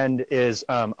that end is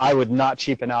I would not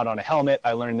cheapen out on a helmet.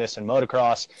 I learned this in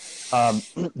motocross.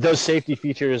 Those safety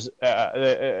features,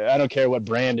 I don't care what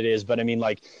brand it is, but I mean,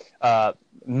 like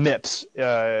MIPS,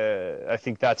 I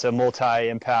think that's a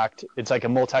multi-impact. It's like a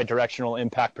multi-directional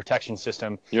impact protection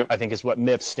system. Yep. I think is what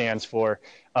MIPS stands for.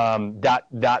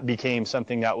 That became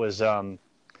something that was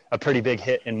a pretty big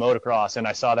hit in motocross, and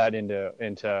I saw that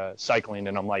into cycling,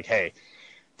 and I'm like, hey,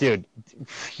 dude,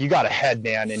 you got a head,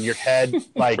 man, and your head,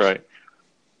 like,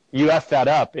 you F that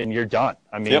up, and you're done.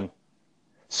 I mean,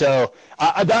 so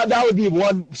that would be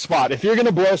one spot. If you're going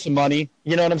to blow some money,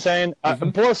 you know what I'm saying?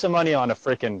 Blow some money on a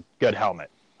freaking good helmet.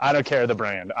 I don't care the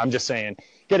brand. I'm just saying,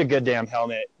 get a good damn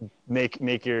helmet,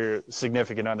 make your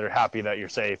significant other happy that you're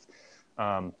safe.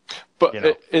 But you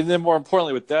know. And then more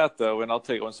importantly with that though, and I'll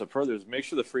take it one step further, is make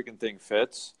sure the freaking thing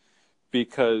fits,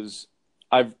 because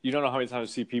you don't know how many times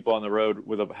I see people on the road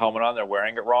with a helmet on, they're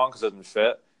wearing it wrong because it doesn't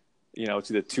fit. You know, it's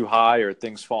either too high or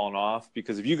things falling off,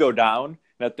 because if you go down,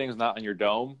 that thing's not on your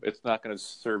dome, it's not going to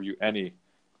serve you any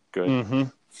good.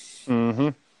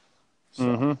 Yeah.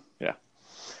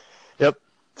 Yep.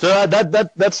 So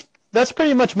that's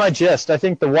pretty much my gist. I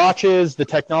think the watches, the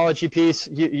technology piece,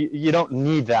 you don't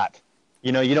need that.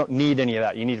 You know, you don't need any of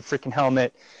that. You need a freaking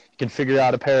helmet. You can figure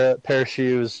out a pair of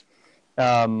shoes.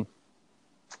 I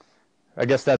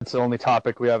guess that's the only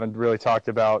topic we haven't really talked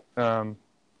about.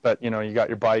 but you got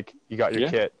your bike, you got your Yeah.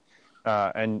 kit,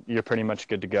 and you're pretty much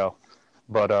good to go.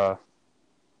 But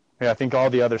I think all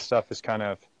the other stuff is kind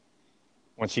of,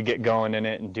 once you get going in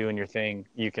it and doing your thing,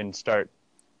 you can start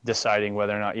deciding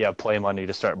whether or not you have play money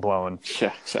to start blowing.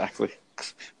 Yeah, exactly.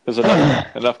 There's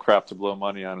enough crap to blow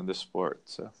money on in this sport.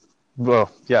 So. Well,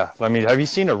 yeah. I mean, have you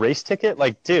seen a race ticket?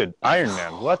 Like, dude,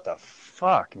 Ironman, what the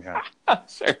fuck, man?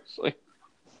 Seriously.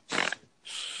 So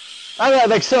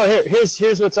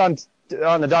here's what's on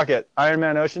the docket.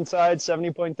 Ironman Oceanside,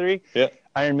 70.3. Yeah.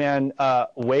 Ironman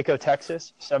Waco,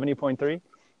 Texas, 70.3.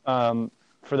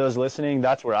 For those listening,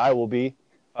 that's where I will be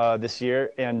this year,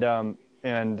 and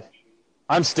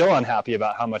I'm still unhappy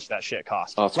about how much that shit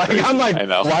cost. Oh, it's like, crazy. I'm like, I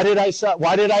know. why did I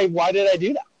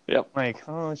do that? Yep. Like,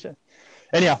 oh shit.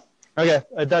 Anyhow, okay,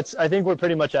 I think we're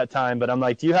pretty much at time. But I'm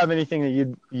like, do you have anything that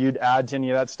you'd add to any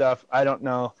of that stuff? I don't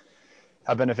know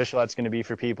how beneficial that's going to be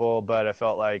for people, but I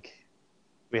felt like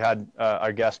we had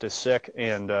our guest is sick,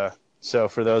 and so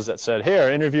for those that said, "Hey, our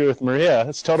interview with Maria,"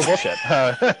 it's total bullshit.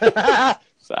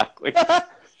 Exactly.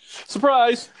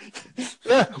 Surprise.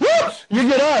 Yeah. Woo! You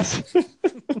get us.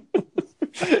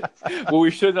 What we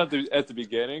should have done at the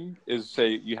beginning is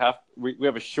say we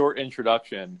have a short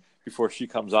introduction before she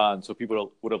comes on, so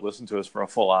people would have listened to us for a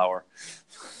full hour.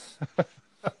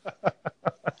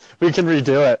 We can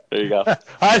redo it. There you go.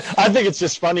 I think it's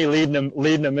just funny leading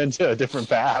them into a different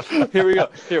path. Here we go.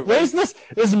 Here, Where's this?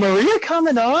 Is Maria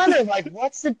coming on? And like,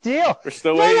 what's the deal? We're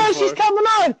still waiting. Yeah, for she's her. coming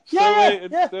on.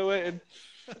 Yeah. Still waiting.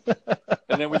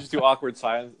 And then we just do awkward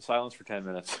silence for 10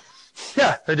 minutes.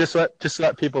 Yeah, they just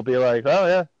let people be like, oh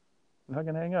yeah, I'm not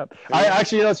gonna hang up. I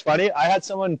actually, it's funny. I had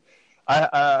someone,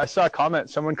 I saw a comment.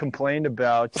 Someone complained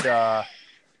about.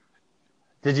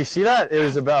 Did you see that? It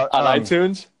was about On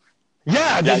iTunes?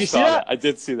 Yeah, did you see that? I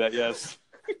did see that, yes.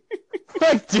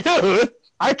 Like, dude,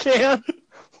 I can't.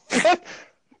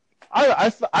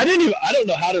 I don't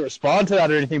know how to respond to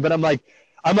that or anything, but I'm like,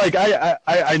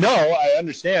 I know, I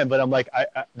understand, but I'm like,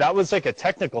 that was like a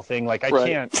technical thing. Like, I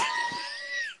can't.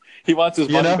 He wants his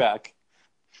money back.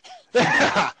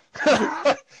 Why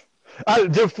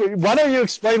don't you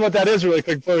explain what that is really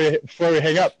quick before we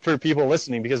hang up for people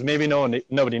listening, because maybe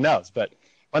nobody knows, but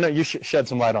why don't you shed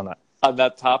some light on that? On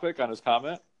that topic, on his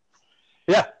comment?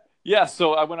 Yeah. Yeah,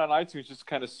 so I went on iTunes just to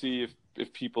kind of see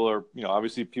if people are,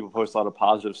 obviously people post a lot of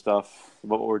positive stuff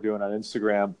about what we're doing on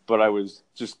Instagram, but I was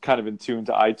just kind of in tune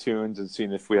to iTunes and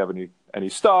seeing if we have any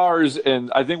stars.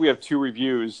 And I think we have 2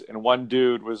 reviews, and one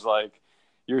dude was like,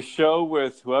 your show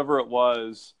with whoever it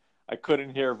was, I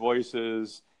couldn't hear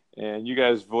voices, and you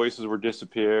guys' voices were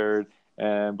disappeared,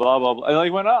 and blah, blah, blah. And I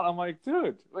went out, I'm like,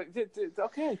 dude,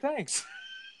 okay, thanks.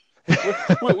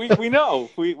 we know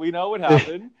what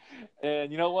happened,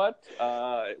 and you know what?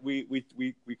 We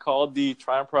called the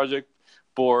Triumph Project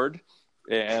board,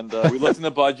 and we looked in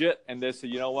the budget, and they said,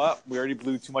 you know what? We already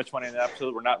blew too much money in the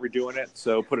episode. We're not redoing it,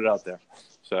 so put it out there.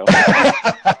 So,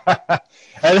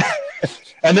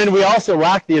 and then we also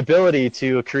lack the ability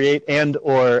to create and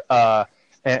or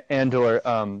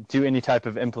do any type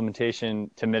of implementation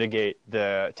to mitigate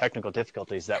the technical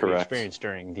difficulties that we experienced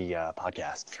during the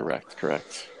podcast. Correct.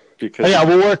 Because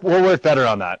we'll work better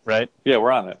on that, right? Yeah,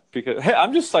 we're on it. Because hey,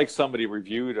 I'm just like somebody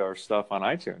reviewed our stuff on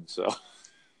iTunes, so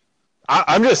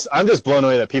I'm just blown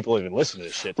away that people even listen to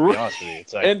this shit. To be honest with you,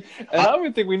 it's like, and I don't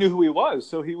even think we knew who he was.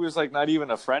 So he was like not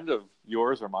even a friend of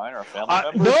yours or mine or a family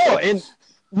member.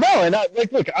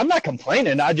 Look, I'm not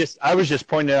complaining. I was just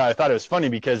pointing out. I thought it was funny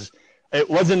because it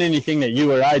wasn't anything that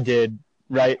you or I did,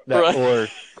 right? Or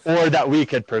that we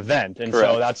could prevent, and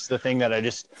so that's the thing that I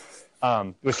just.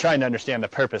 Was trying to understand the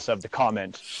purpose of the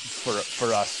comment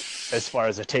for us as far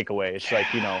as a takeaway. It's like,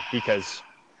 because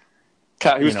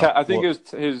I think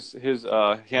his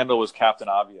handle was Captain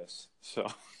Obvious. So,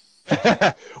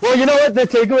 well, you know what the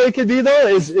takeaway could be though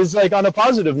is like on a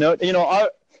positive note.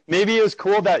 Maybe it was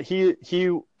cool that he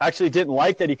actually didn't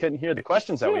like that he couldn't hear the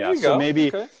questions that we asked. So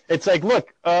maybe it's like,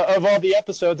 look, of all the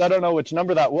episodes, I don't know which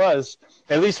number that was.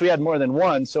 At least we had more than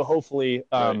one. So hopefully.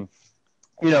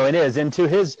 It is. And to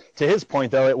his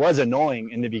point, though, it was annoying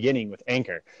in the beginning with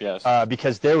Anchor. Yes.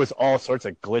 Because there was all sorts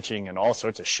of glitching and all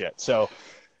sorts of shit. So,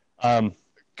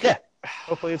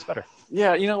 hopefully it's better.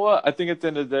 Yeah, you know what? I think at the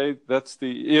end of the day,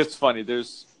 it's funny.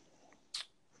 There's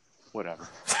whatever.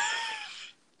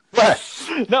 What?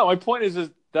 No, my point is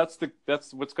that's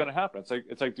what's going to happen.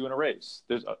 It's like doing a race.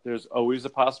 There's always a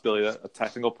possibility that a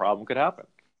technical problem could happen.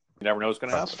 You never know what's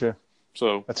going to happen. That's true.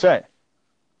 So that's right.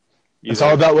 It's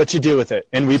all about what you do with it.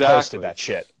 And we posted that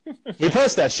shit. We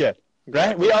post that shit,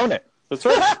 right? We own it. That's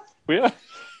right.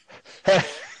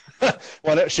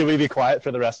 Should we be quiet for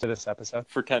the rest of this episode?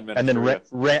 For 10 minutes. And then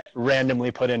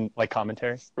randomly put in like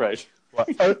commentary? Right. All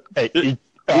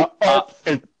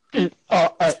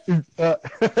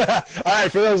right,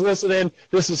 for those listening,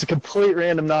 this is a complete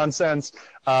random nonsense.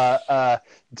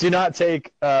 Do not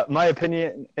take my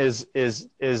opinion is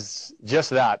just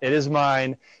that. It is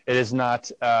mine. It is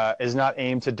not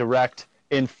aimed to direct,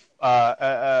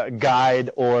 guide,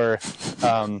 or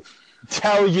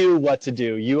tell you what to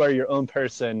do. You are your own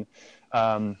person,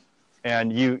 and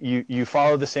you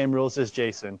follow the same rules as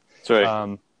Jason. That's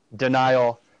right.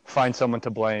 Denial, find someone to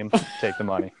blame, take the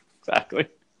money. Exactly.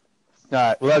 All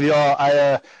right, we love you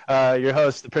all. Your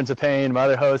host, the Prince of Pain, my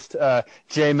other host,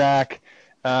 J Mac.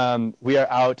 We are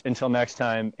out until next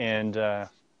time, and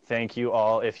thank you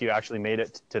all if you actually made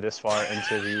it to this far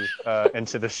into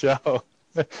the show.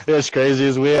 As crazy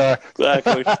as we are.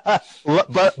 Exactly.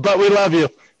 but we love you.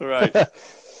 All right. All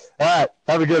right,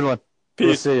 have a good one. Peace.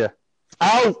 We'll see you.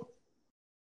 Out.